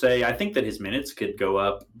players say. I think that his minutes could go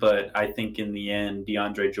up, but I think in the end,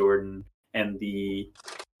 DeAndre Jordan and the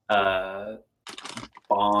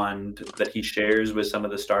bond that he shares with some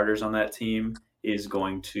of the starters on that team is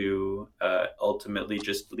going to ultimately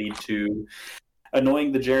just lead to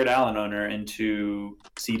annoying the Jared Allen owner into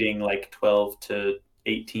ceding like 12 to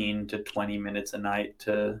 18 to 20 minutes a night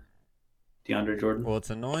to DeAndre Jordan. Well, it's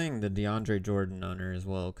annoying the DeAndre Jordan owner as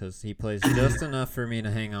well, because he plays just enough for me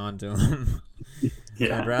to hang on to him.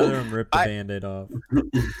 Yeah. I'd rather him rip the Band-Aid off.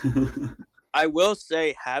 I will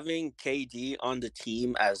say, having KD on the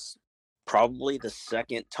team as probably the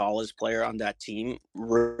second tallest player on that team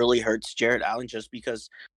really hurts Jared Allen, just because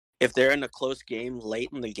if they're in a close game late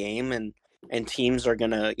in the game and teams are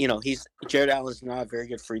going to, Jared Allen's not a very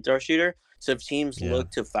good free throw shooter. So if teams look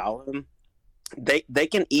to foul him they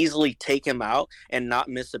can easily take him out and not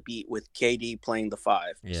miss a beat with KD playing the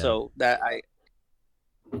 5. Yeah. So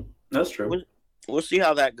That's true. We'll see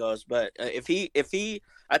how that goes. But if he,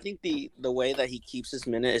 I think the way that he keeps his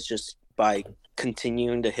minute is just by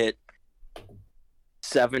continuing to hit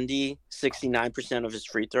 69% of his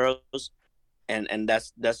free throws, and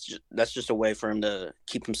that's just a way for him to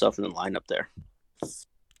keep himself in the lineup there.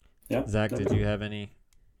 Yeah. Zach, did you have any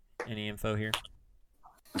info here?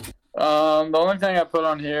 The only thing I put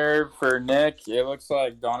on here for Nick, it looks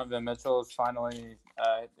like Donovan Mitchell is finally.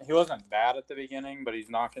 He wasn't bad at the beginning, but he's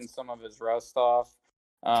knocking some of his rust off.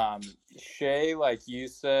 Shea, like you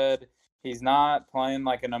said, he's not playing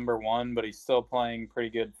like a number one, but he's still playing pretty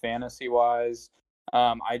good fantasy wise.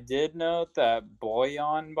 I did note that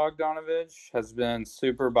Bojan Bogdanovic has been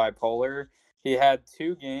super bipolar. He had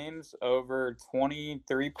 2 games over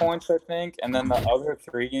 23 points, I think, and then the other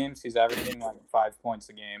 3 games he's averaging like 5 points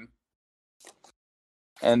a game.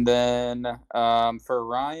 And then for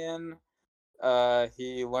Ryan,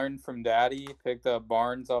 he learned from Daddy, picked up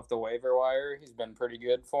Barnes off the waiver wire. He's been pretty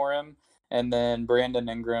good for him. And then Brandon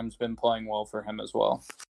Ingram's been playing well for him as well.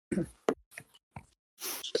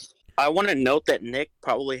 I want to note that Nick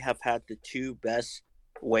probably have had the 2 best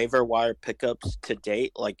waiver wire pickups to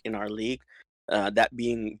date, like in our league. That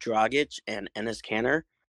being Dragic and Enes Kanter.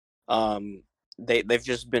 They've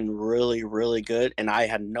just been really, really good, and I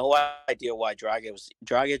had no idea why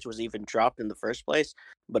Dragic was even dropped in the first place,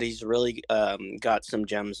 but he's really got some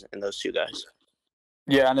gems in those 2 guys.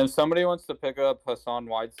 Yeah, and if somebody wants to pick up Hassan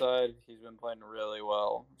Whiteside, he's been playing really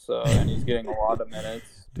well. So, and he's getting a lot of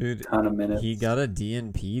minutes. Dude, ton of minutes. He got a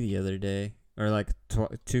DNP the other day, or like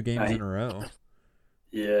 2 games in a row.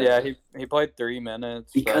 Yeah, he played 3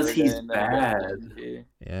 minutes because he's bad.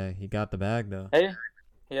 Yeah, he got the bag though. Hey,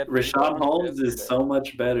 Rashawn Holmes is so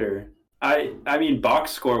much better. I mean,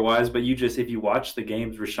 box score wise, but if you watch the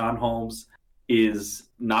games, Rashawn Holmes is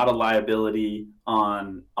not a liability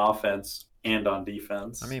on offense and on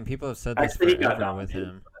defense. I mean, people have said this forever with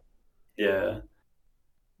him. Yeah.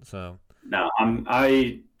 So no,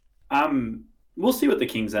 we'll see what the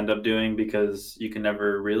Kings end up doing because you can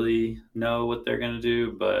never really know what they're gonna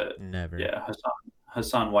do. But never. Yeah,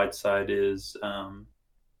 Hassan Whiteside is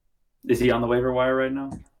he on the waiver wire right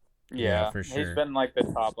now? Yeah, for sure. He's been like the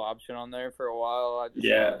top option on there for a while.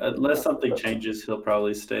 Unless something changes, he'll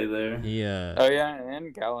probably stay there. Yeah. Oh yeah,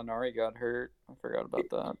 and Gallinari got hurt. I forgot about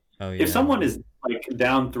that. Oh yeah. If someone is like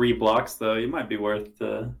down 3 blocks, though, it might be worth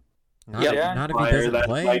the. Not if he doesn't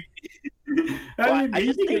play. Like,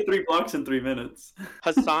 he can get 3 blocks in 3 minutes.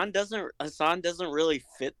 Hassan doesn't really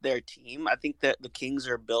fit their team. I think that the Kings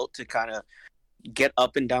are built to kind of get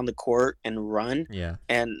up and down the court and run. Yeah.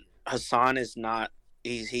 And Hassan is not.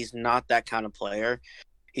 He's not that kind of player.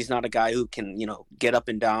 He's not a guy who can, get up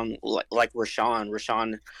and down like Rashawn.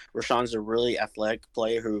 Rashawn's a really athletic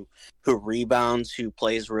player who rebounds, who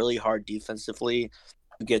plays really hard defensively,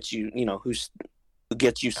 who gets you, who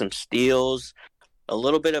gets you some steals, a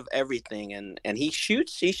little bit of everything, and he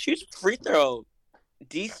shoots free throw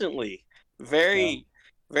decently, very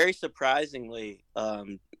surprisingly,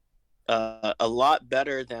 a lot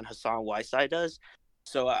better than Hassan Whiteside does.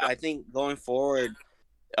 So I think going forward,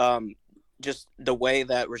 just the way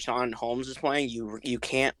that Rashawn Holmes is playing, you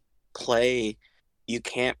can't play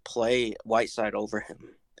Whiteside over him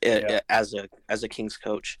as a Kings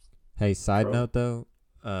coach. Hey, side note though,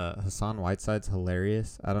 Hassan Whiteside's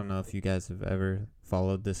hilarious. I don't know if you guys have ever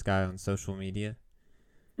followed this guy on social media,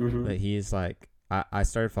 but he is like, I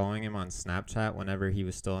started following him on Snapchat whenever he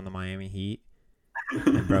was still in the Miami Heat,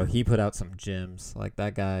 and bro, he put out some gems. Like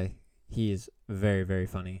that guy, he is very, very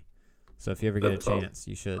funny. So if you ever get a chance,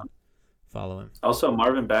 you should follow him. Also,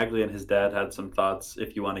 Marvin Bagley and his dad had some thoughts.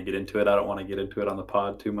 If you want to get into it, I don't want to get into it on the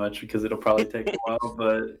pod too much because it'll probably take a while.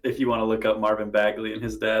 But if you want to look up Marvin Bagley and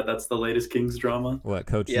his dad, that's the latest Kings drama. What,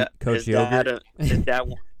 Coach his Yogurt? His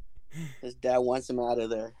dad wants him out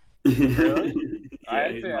of there. Really? Yeah, I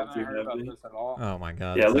actually haven't heard about this at all. Oh my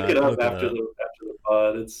God! Yeah, look it up after the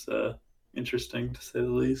pod. It's interesting to say the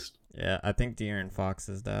least. Yeah, I think De'Aaron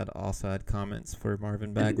Fox's dad also had comments for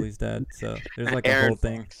Marvin Bagley's dad. So there's like Aaron a whole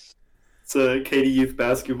thing. Fox. It's a Katy Youth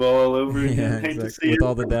basketball all over again. Yeah, exactly. With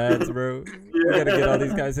all the dads, bro. We gotta get all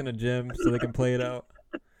these guys in a gym so they can play it out.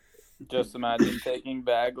 Just imagine taking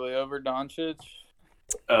Bagley over Doncic.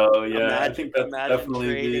 Oh yeah, I think that's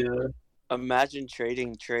definitely Imagine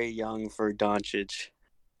trading Trae Young for Doncic.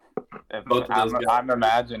 I'm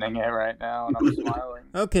imagining it right now, and I'm smiling.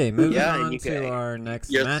 Okay, moving on to our next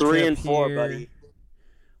You're matchup 3-4, here. buddy.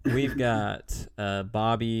 We've got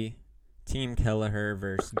Bobby, Team Kelleher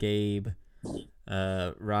versus Gabe.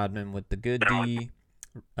 Rodman with the good D.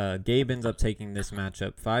 Gabe ends up taking this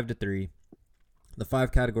matchup 5-3. The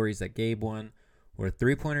 5 categories that Gabe won were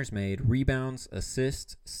 3-pointers made, rebounds,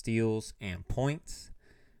 assists, steals, and points.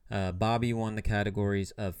 Bobby won the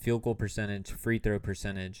categories of field goal percentage, free throw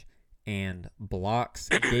percentage, and blocks.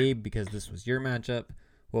 Gabe, because this was your matchup,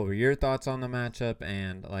 what were your thoughts on the matchup,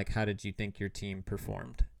 and how did you think your team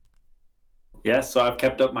performed? Yeah, so I've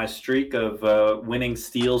kept up my streak of winning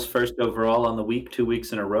steals first overall on the week, 2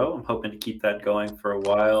 weeks in a row. I'm hoping to keep that going for a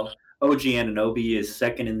while. OG Anunoby is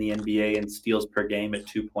second in the NBA in steals per game at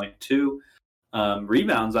 2.2.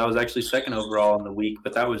 Rebounds, I was actually second overall in the week,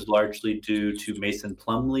 but that was largely due to Mason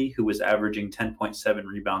Plumlee, who was averaging 10.7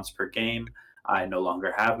 rebounds per game. I no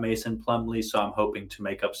longer have Mason Plumlee, so I'm hoping to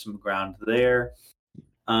make up some ground there.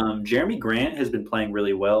 Jeremy Grant has been playing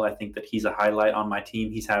really well. I think that he's a highlight on my team.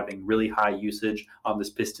 He's having really high usage on this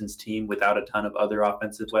Pistons team without a ton of other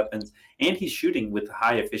offensive weapons, and he's shooting with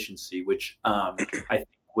high efficiency, which I think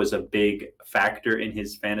was a big factor in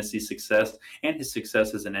his fantasy success and his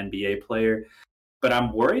success as an NBA player. But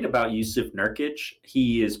I'm worried about Yusuf Nurkic.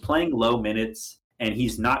 He is playing low minutes, and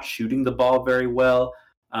he's not shooting the ball very well.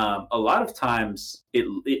 A lot of times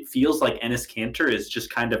it feels like Enes Kanter is just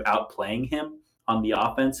kind of outplaying him on the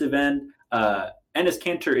offensive end. Enes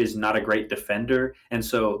Kanter is not a great defender, and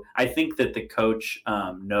so I think that the coach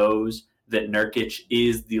knows that Nurkic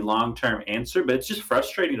is the long-term answer, but it's just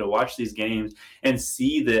frustrating to watch these games and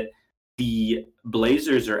see that the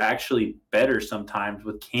Blazers are actually better sometimes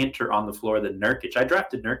with Kanter on the floor than Nurkic. I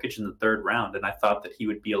drafted Nurkic in the 3rd round, and I thought that he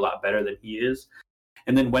would be a lot better than he is.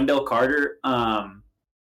 And then Wendell Carter,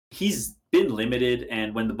 he's been limited,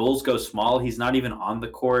 and when the Bulls go small, he's not even on the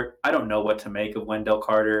court. I don't know what to make of Wendell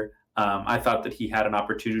Carter. I thought that he had an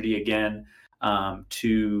opportunity again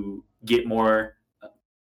to get more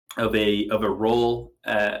of a role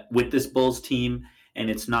with this Bulls team, and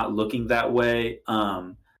it's not looking that way.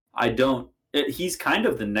 He's kind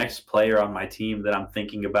of the next player on my team that I'm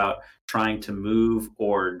thinking about trying to move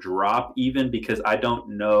or drop, even because I don't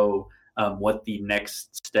know what the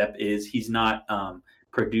next step is. He's not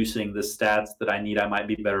producing the stats that I need. I might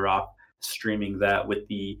be better off streaming that with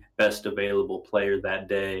the best available player that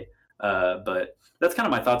day. But that's kind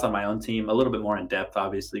of my thoughts on my own team, a little bit more in depth,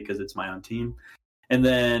 obviously, because it's my own team. And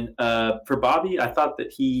then for Bobby, I thought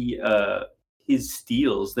that his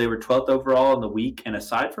steals, they were 12th overall in the week. And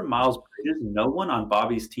aside from Miles Bridges, no one on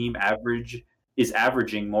Bobby's team is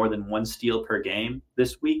averaging more than 1 steal per game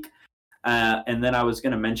this week. And then I was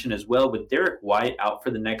going to mention as well, with Derek White out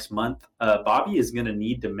for the next month, Bobby is going to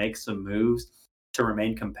need to make some moves to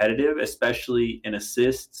remain competitive, especially in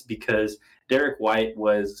assists, because Derek White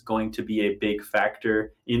was going to be a big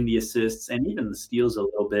factor in the assists and even the steals a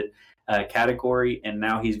little bit category. And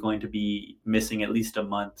now he's going to be missing at least a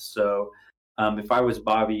month. So if I was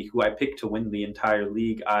Bobby, who I picked to win the entire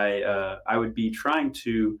league, I would be trying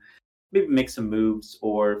to maybe make some moves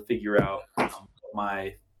or figure out what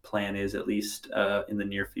my plan is, at least in the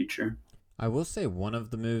near future. I will say one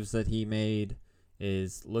of the moves that he made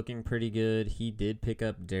is looking pretty good. He did pick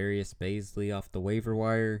up Darius Baisley off the waiver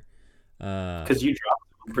wire. Because you dropped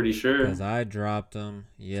him, I'm pretty sure. Because I dropped him.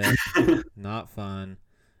 Yes, not fun.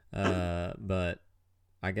 But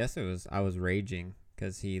I guess I was raging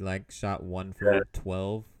because he shot 1 for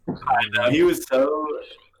 12. I know, he was so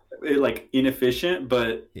inefficient,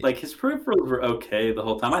 but his peripherals were okay the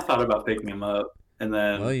whole time. I thought about picking him up. And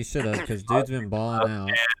then, well, you should have, because dude's been balling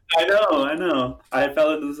out. I know. I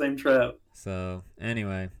fell into the same trap. So,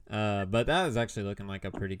 anyway, but that was actually looking like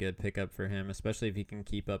a pretty good pickup for him, especially if he can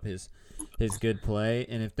keep up his good play.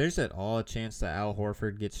 And if there's at all a chance that Al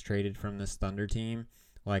Horford gets traded from this Thunder team,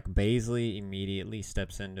 Baisley immediately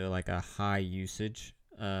steps into a high usage.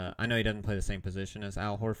 I know he doesn't play the same position as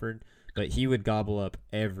Al Horford, but he would gobble up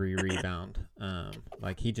every rebound.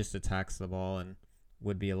 He just attacks the ball and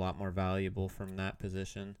would be a lot more valuable from that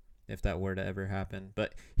position if that were to ever happen.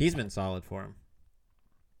 But he's been solid for him.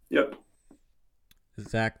 Yep.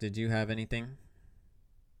 Zach, did you have anything?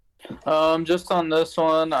 Just on this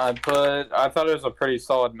one, I thought it was a pretty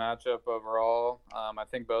solid matchup overall. I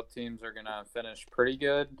think both teams are gonna finish pretty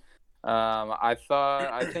good. I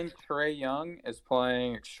think Trae Young is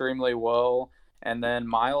playing extremely well. And then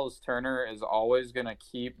Miles Turner is always going to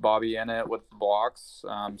keep Bobby in it with blocks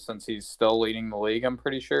since he's still leading the league, I'm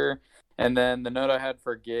pretty sure. And then the note I had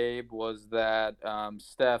for Gabe was that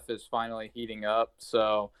Steph is finally heating up.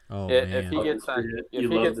 So if he gets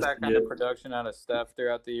that kind of production out of Steph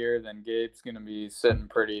throughout the year, then Gabe's going to be sitting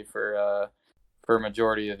pretty for a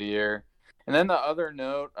majority of the year. And then the other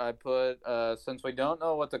note I put, since we don't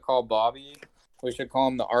know what to call Bobby, we should call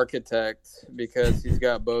him the architect because he's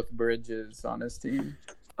got both Bridges on his team.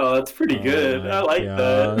 Oh, that's pretty good. I like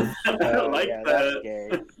that. I like yeah, that. That's gay.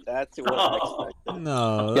 That's what I expected.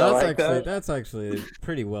 No, that's actually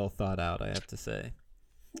pretty well thought out, I have to say.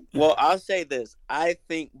 Well, I'll say this. I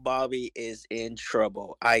think Bobby is in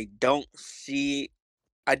trouble. I don't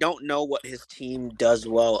know what his team does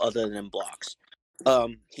well other than blocks.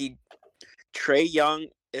 Trae Young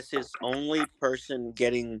is his only person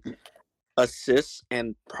getting assists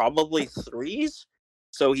and probably threes.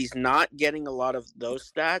 So he's not getting a lot of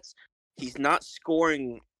those stats. He's not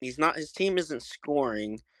scoring. His team isn't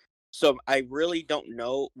scoring. So I really don't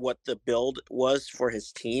know what the build was for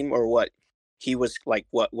his team or what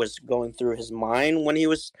was going through his mind when he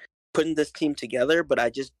was putting this team together. But I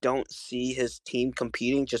just don't see his team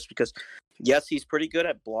competing just because, yes, he's pretty good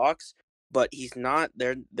at blocks, but he's not.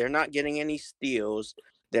 They're not getting any steals.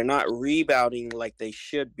 They're not rebounding like they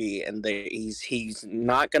should be, and he's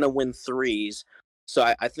not going to win threes. So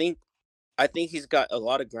I think he's got a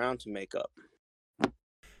lot of ground to make up.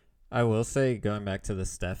 I will say, going back to the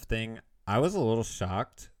Steph thing, I was a little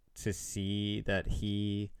shocked to see that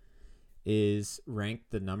he is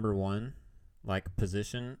ranked the number one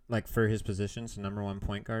position, for his position, so number one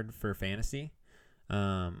point guard for fantasy.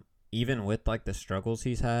 Even with the struggles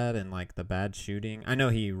he's had and the bad shooting. I know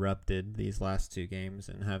he erupted these last 2 games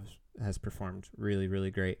and has performed really,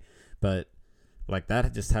 really great, but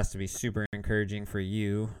that just has to be super encouraging for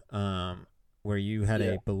you, where you had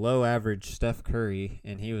a below average Steph Curry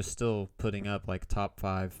and he was still putting up top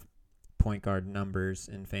 5 point guard numbers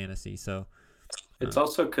in fantasy. So it's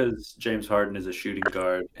also because James Harden is a shooting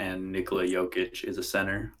guard and Nikola Jokic is a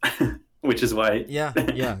center, which is why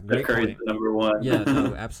great Curry's point. the number one. Yeah,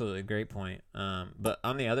 no, absolutely, great point. But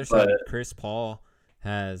on the other side, Chris Paul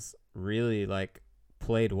has really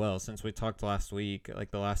played well since we talked last week.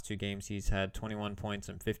 The last 2 games, he's had 21 points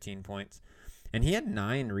and 15 points, and he had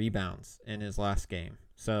 9 rebounds in his last game.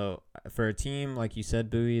 So for a team like you said,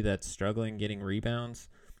 Bui, that's struggling getting rebounds,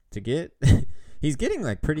 he's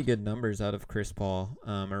getting pretty good numbers out of Chris Paul,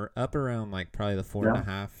 or up around probably the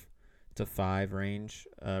 4.5 to 5 range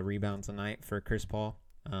rebounds a night for Chris Paul.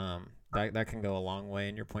 That can go a long way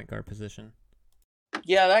in your point guard position.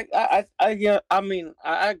 Yeah, I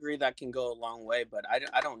agree that can go a long way, but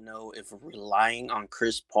I don't know if relying on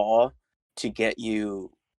Chris Paul to get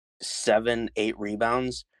you 7-8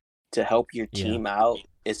 rebounds to help your team out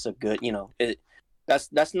is a good,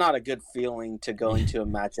 that's not a good feeling to go into a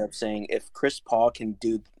matchup saying if Chris Paul can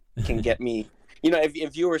get me,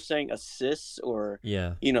 if you were saying assists or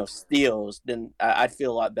steals, then I'd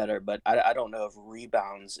feel a lot better, but I don't know if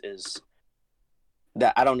rebounds is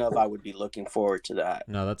that. I don't know if I would be looking forward to that.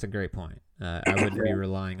 No, that's a great point. I wouldn't be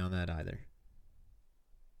relying on that either.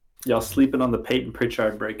 Y'all sleeping on the Peyton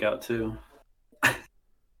Pritchard breakout too.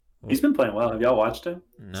 He's been playing well. Have y'all watched him?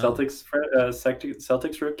 No.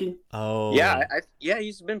 Celtics rookie. Oh yeah,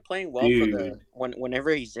 he's been playing well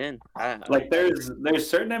whenever he's in. There's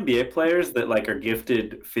certain NBA players that are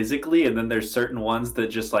gifted physically, and then there's certain ones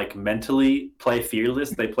that just mentally play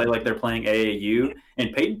fearless. They play like they're playing AAU.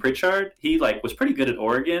 And Peyton Pritchard, he was pretty good at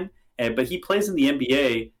Oregon, but he plays in the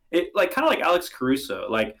NBA. It kind of like Alex Caruso,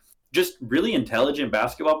 just really intelligent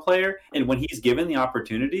basketball player. And when he's given the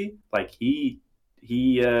opportunity,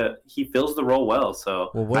 he fills the role well,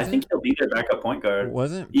 so I think he'll be their backup point guard.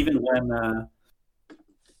 Even when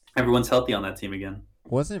everyone's healthy on that team again.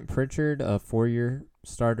 Wasn't Pritchard a 4-year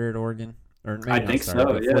starter at Oregon? Or maybe I think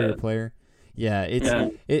so. Yeah, 4-year player. Yeah,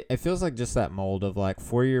 it feels like just that mold of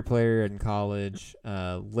 4-year player in college,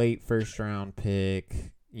 late first round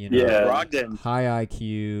pick. Brogdon, high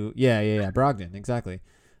IQ. Yeah, Brogdon, exactly.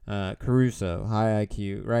 Caruso, high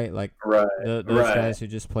IQ, right? Those guys who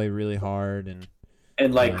just play really hard and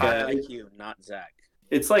high IQ, not Zach.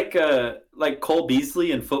 It's like Cole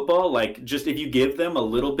Beasley in football. Just if you give them a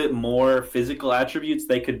little bit more physical attributes,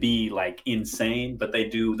 they could be insane, but they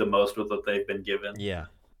do the most with what they've been given. Yeah,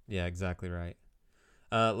 exactly right.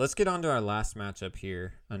 Let's get on to our last matchup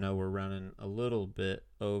here. I know we're running a little bit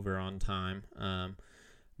over on time,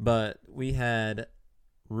 but we had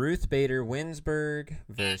Ruth Bader Winsberg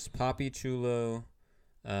versus Poppy Chulo.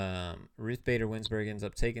 Ruth Bader Winsberg ends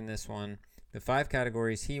up taking this one. The 5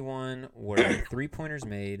 categories he won were 3-pointers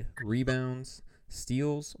made, rebounds,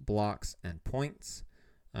 steals, blocks, and points.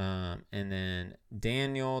 And then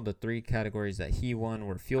Daniel, the 3 categories that he won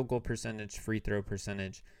were field goal percentage, free throw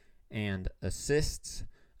percentage, and assists.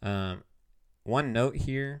 One note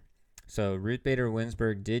here. So Ruth Bader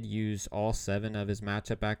Winsberg did use all 7 of his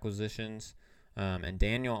matchup acquisitions, and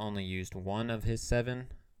Daniel only used 1 of his 7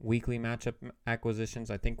 weekly matchup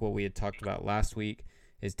acquisitions. I think what we had talked about last week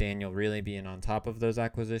is Daniel really being on top of those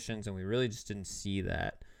acquisitions, and we really just didn't see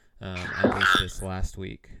that at least this last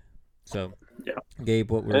week. So, yeah.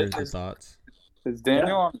 Gabe, what were your thoughts? Is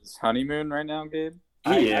Daniel on his honeymoon right now, Gabe?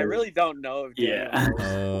 I really don't know if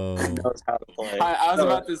Daniel knows how to play. I was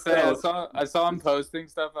about to say, I saw him posting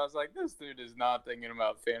stuff. I was like, this dude is not thinking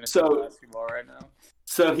about fantasy basketball right now.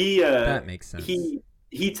 So that makes sense.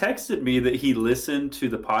 He texted me that he listened to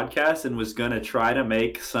the podcast and was going to try to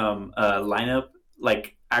make some lineup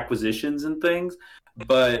like acquisitions and things,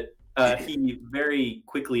 but he very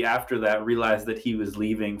quickly after that realized that he was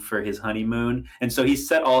leaving for his honeymoon, and so he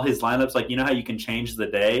set all his lineups like, you know how you can change the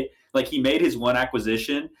day, like he made his one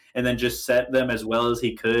acquisition and then just set them as well as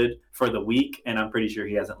he could for the week, and I'm pretty sure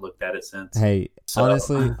he hasn't looked at it since. Hey, so.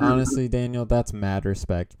 honestly, Daniel, that's mad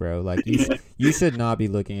respect, bro. Like you should not be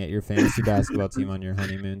looking at your fantasy basketball team on your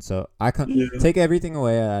honeymoon. So I take everything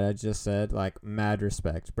away that I just said. Like, mad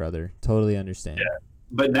respect, brother. Totally understand. Yeah.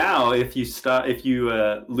 But now, if you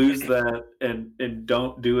lose that and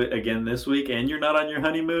don't do it again this week, and you're not on your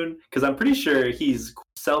honeymoon, because I'm pretty sure he's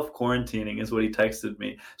self-quarantining, is what he texted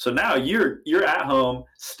me. So now you're at home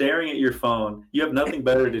staring at your phone. You have nothing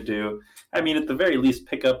better to do. I mean, at the very least,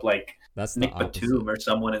 pick up like Nick Batum or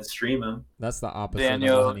someone and stream him. That's the opposite.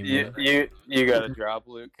 Daniel, you got to drop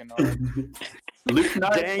Luke Kennard. Luke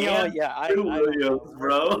Kennard, Daniel, I Williams,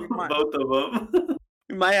 bro, both of them.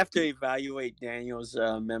 We might have to evaluate Daniel's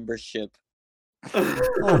membership.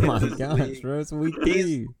 Oh my gosh, bro! It's week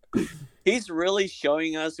 3. He's really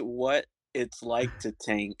showing us what it's like to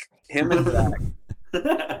tank. Him and Zach.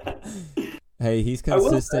 Hey, he's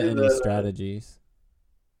consistent in his strategies.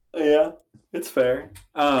 Yeah, it's fair.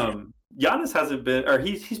 Giannis hasn't been, or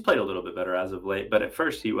he's played a little bit better as of late, but at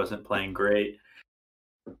first he wasn't playing great.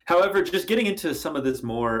 However, just getting into some of this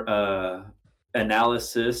more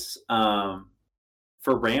analysis.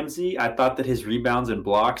 For Ramsey, I thought that his rebounds and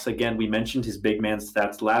blocks, again, we mentioned his big man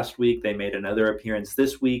stats last week. They made another appearance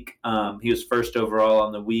this week. He was first overall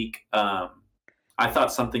on the week. I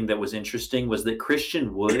thought something that was interesting was that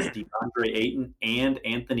Christian Wood, DeAndre Ayton, and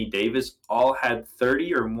Anthony Davis all had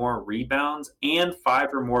 30 or more rebounds and 5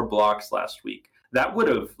 or more blocks last week. That would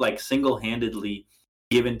have like single-handedly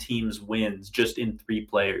given teams wins just in 3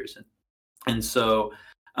 players. And so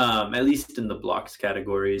at least in the blocks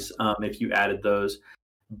categories, if you added those.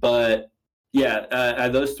 But yeah,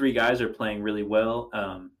 those 3 guys are playing really well.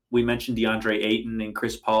 We mentioned DeAndre Ayton and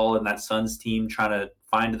Chris Paul and that Suns team trying to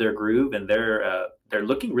find their groove, and they're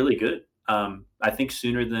looking really good. I think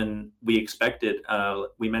sooner than we expected.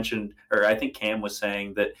 We mentioned, or I think Cam was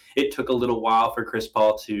saying that it took a little while for Chris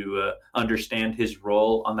Paul to understand his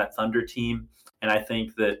role on that Thunder team, and I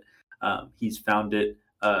think that he's found it.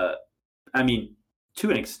 To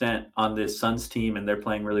an extent on this Suns team, and they're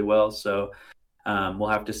playing really well. So we'll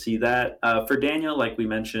have to see that. For Daniel, like we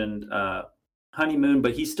mentioned, honeymoon,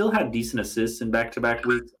 but he still had decent assists in back-to-back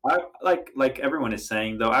weeks. Like everyone is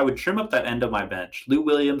saying, though, I would trim up that end of my bench. Lou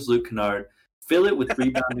Williams, Luke Kennard, fill it with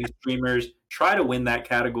rebounding streamers, try to win that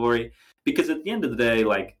category, because at the end of the day,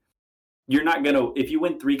 like, you're not going to – if you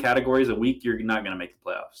win 3 categories a week, you're not going to make the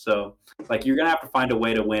playoffs. So, like, you're going to have to find a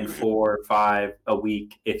way to win 4 or 5 a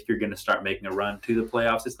week if you're going to start making a run to the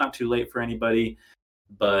playoffs. It's not too late for anybody.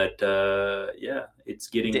 But, yeah, it's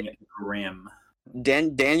getting grim.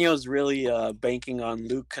 Daniel's really banking on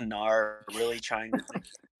Luke Kennard,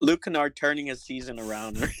 Luke Kennard turning his season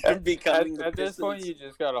around and becoming at this point, you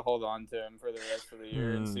just got to hold on to him for the rest of the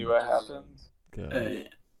year and see what happens. Okay.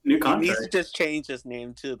 New He contract. needs to just change his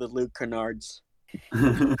name to the Luke Kennards.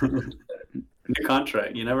 New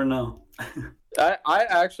contract. You never know. I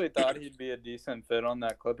actually thought he'd be a decent fit on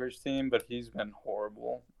that Clippers team, but he's been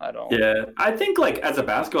horrible. Yeah, I think like as a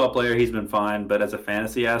basketball player, he's been fine, but as a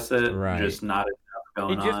fantasy asset, just not enough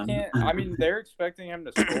going on. He just can't. I mean, they're expecting him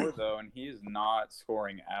to score though, and he is not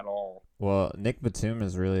scoring at all. Well, Nick Batum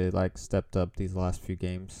has really like stepped up these last few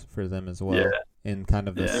games for them as well, in kind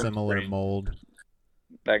of a similar mold.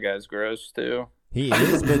 That guy's gross too. He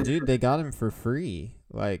is, but dude, they got him for free.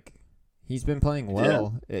 Like, he's been playing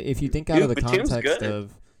well. Yeah. If you think out of the context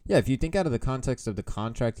of if you think out of the context of the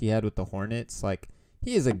contract he had with the Hornets, like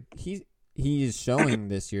he is showing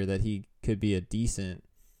this year that he could be a decent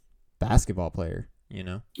basketball player. You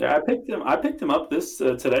know. Yeah, I picked him up this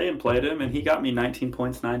today and played him, and he got me 19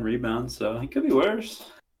 points, 9 rebounds. So he could be worse.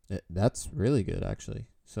 That's really good, actually.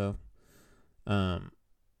 So,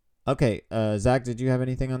 okay, Zach, did you have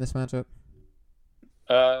anything on this matchup?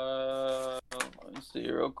 Let me see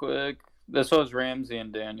real quick. This was Ramsey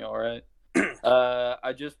and Daniel, right?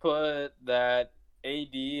 I just put that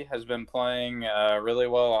AD has been playing really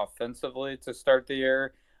well offensively to start the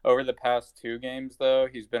year. Over the past 2 games, though,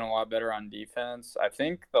 he's been a lot better on defense. I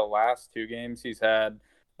think the last 2 games he's had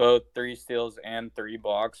both 3 steals and 3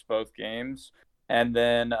 blocks both games. And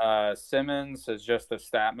then Simmons is just a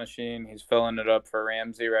stat machine. He's filling it up for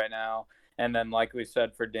Ramsey right now. And then, like we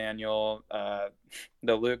said, for Daniel,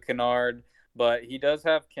 the Luke Kennard. But he does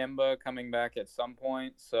have Kemba coming back at some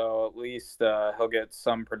point, so at least he'll get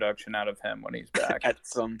some production out of him when he's back. At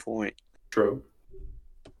some point. True.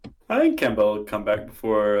 I think Kemba will come back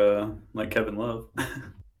before Kevin Love.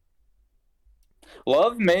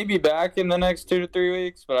 Love may be back in the next 2 to 3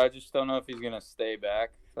 weeks, but I just don't know if he's going to stay back.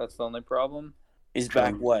 That's the only problem. He's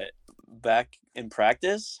back what? Back in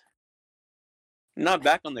practice? Not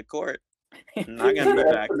back on the court. Not going to be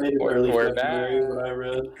back. We're back. What I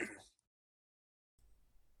read.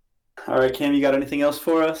 All right, Cam, you got anything else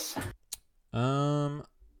for us? I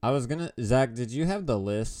was gonna, Zach, did you have the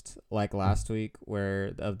list like last week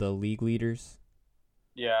of the league leaders?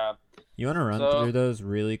 Yeah. You want to run through those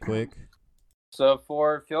really quick? So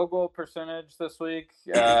for field goal percentage this week,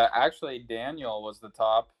 actually Daniel was the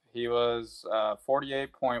top. He was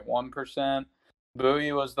 48.1%.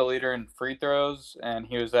 Bui was the leader in free throws, and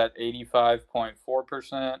he was at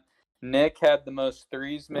 85.4%. Nick had the most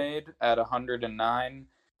threes made at 109.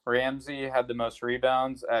 Ramsey had the most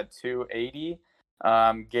rebounds at 280.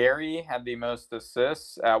 Gary had the most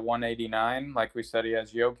assists at 189. Like we said, he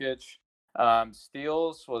has Jokic.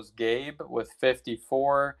 Steals was Gabe with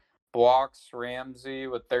 54. Blocks, Ramsey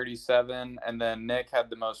with 37. And then Nick had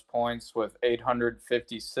the most points with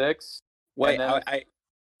 856. Wait, then,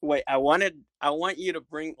 I want you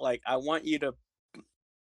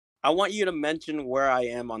to mention where I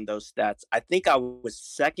am on those stats. I think I was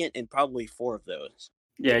second in probably 4 of those.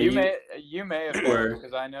 Yeah, you may have been,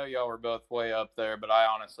 because I know y'all were both way up there, but I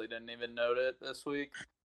honestly didn't even note it this week.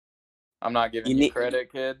 I'm not giving you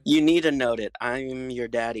credit, kid. You need to note it. I'm your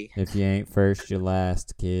daddy. If you ain't first, you're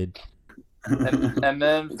last, kid. And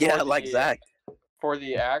then like Zach. For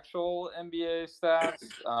the actual NBA stats,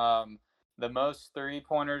 the most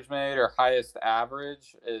 3-pointers made or highest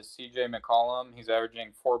average is CJ McCollum. He's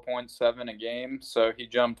averaging 4.7 a game, so he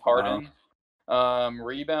jumped Harden. Wow.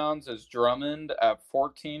 Rebounds is Drummond at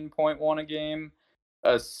 14.1 a game.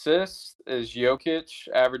 Assists is Jokic,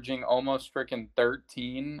 averaging almost freaking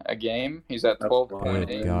 13 a game. He's at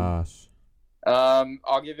 12.8. Oh gosh.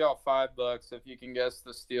 I'll give y'all $5 if you can guess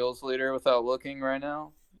the steals leader without looking right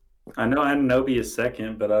now. I know Anunoby is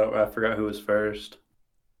second, but I forgot who was first.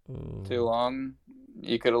 Too long.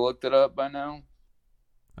 You could have looked it up by now.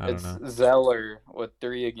 I don't know. Zeller with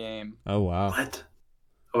 3 a game. Oh wow. What?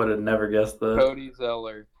 I would have never guessed that. Cody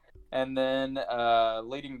Zeller. And then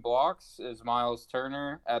leading blocks is Miles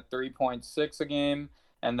Turner at 3.6 a game.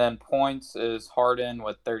 And then points is Harden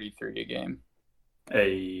with 33 a game.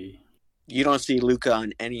 Hey. You don't see Luka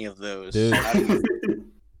on any of those. Dude.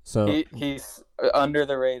 So he's under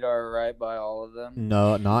the radar, right, by all of them?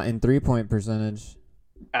 No, not in 3-point percentage.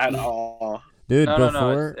 At all. Dude,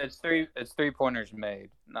 no. It's 3-pointers made,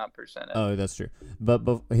 not percentage. Oh, that's true.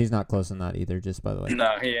 But he's not close on that either, just by the way.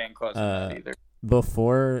 No, he ain't close on that either.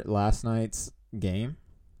 Before last night's game,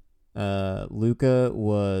 Luka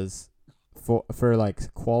was for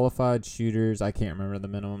like qualified shooters, I can't remember the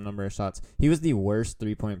minimum number of shots. He was the worst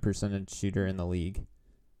 3-point percentage shooter in the league.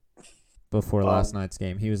 Before last night's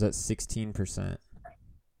game, he was at 16%.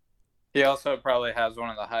 He also probably has one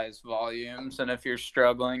of the highest volumes, and if you're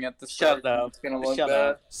struggling at the start, it's gonna look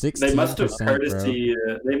bad. 16%, they must have courtesy.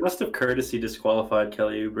 They must have courtesy disqualified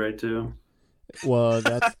Kelly Oubre too. Well,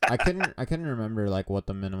 I couldn't remember like what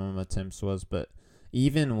the minimum attempts was, but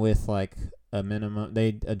even with like a minimum,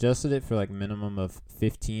 they adjusted it for like minimum of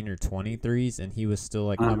 15 or 20 threes, and he was still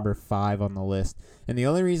like number 5 on the list. And the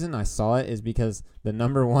only reason I saw it is because the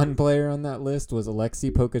number 1 player on that list was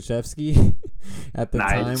Alexei Pokashevsky. At the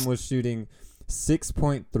time was shooting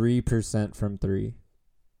 6.3% from 3.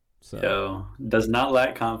 So Yo, does not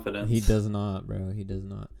lack confidence. He does not, bro. He does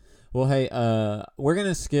not. Well, hey, we're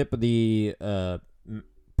gonna skip the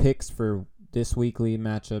picks for this weekly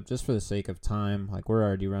matchup just for the sake of time. Like, we're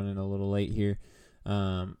already running a little late here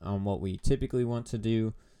on what we typically want to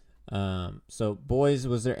do. So, boys,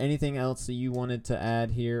 was there anything else that you wanted to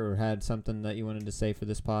add here or had something that you wanted to say for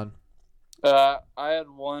this pod? I had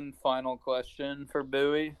one final question for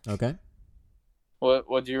Bowie. Okay.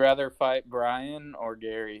 Would you rather fight Brian or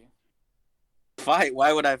Gary? Fight?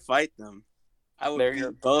 Why would I fight them? I would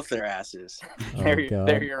beat both their asses. They're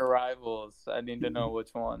your rivals. I need to know which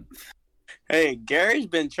one. Hey, Gary's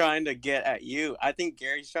been trying to get at you. I think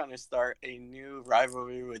Gary's trying to start a new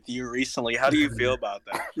rivalry with you recently. How do you feel about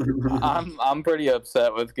that? I'm pretty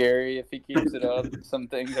upset with Gary. If he keeps it up, some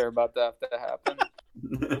things are about to have to happen.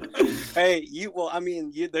 Hey,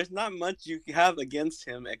 there's not much you have against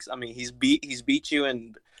him. I mean, he's beat you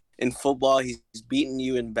in in football. He's beaten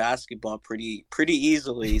you in basketball pretty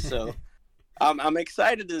easily. So I'm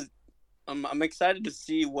excited to I'm excited to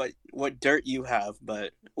see what dirt you have,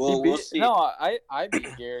 but we'll see. No, I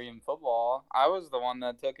beat Gary in football. I was the one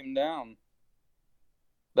that took him down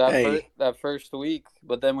that first week,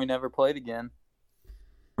 but then we never played again.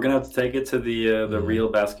 We're gonna have to take it to the real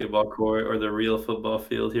basketball court or the real football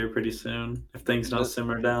field here pretty soon if things don't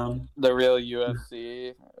simmer down. The real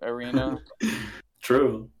UFC arena.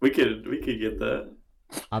 True, we could get that.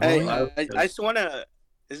 I just want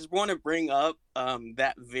to bring up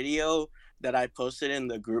that video that I posted in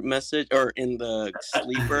the group message or in the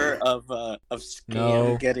sleeper of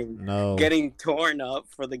Scam getting torn up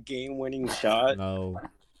for the game-winning shot. No,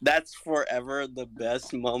 that's forever the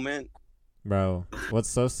best moment. Bro, what's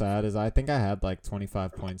so sad is I think I had like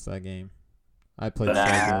 25 points that game. I played so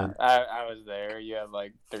good. I was there. You had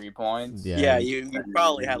like 3 points. Yeah, you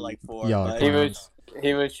probably had like 4. But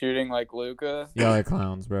he was shooting like Luka. Y'all are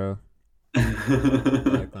clowns, bro.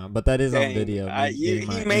 But that is on video.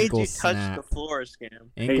 He made you touch the floor, Scam.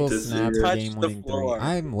 Ankle snap game-winning 3.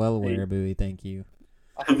 I'm well aware, Bui. Thank you.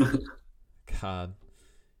 God.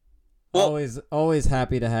 Well, always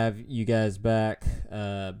happy to have you guys back.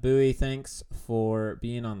 Bui, thanks for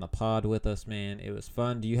being on the pod with us, man. It was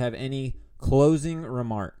fun. Do you have any closing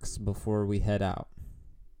remarks before we head out?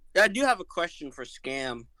 I do have a question for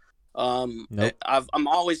Scam. Nope. I'm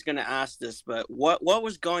always going to ask this, but what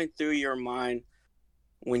was going through your mind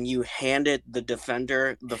when you handed the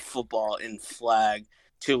defender the football in flag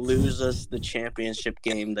to lose us the championship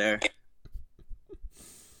game there?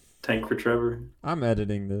 Tank for Trevor. I'm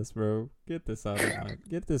editing this, bro. Get this out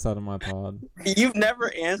of my pod. You've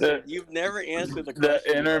never answered the question. The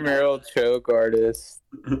intramural choke artist.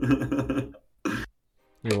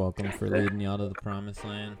 You're welcome for leading y'all to the promised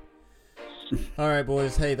land. All right,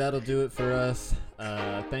 boys. Hey, that'll do it for us.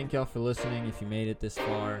 Thank y'all for listening. If you made it this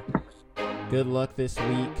far, good luck this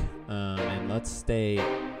week, and let's stay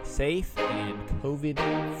safe and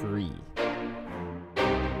COVID-free.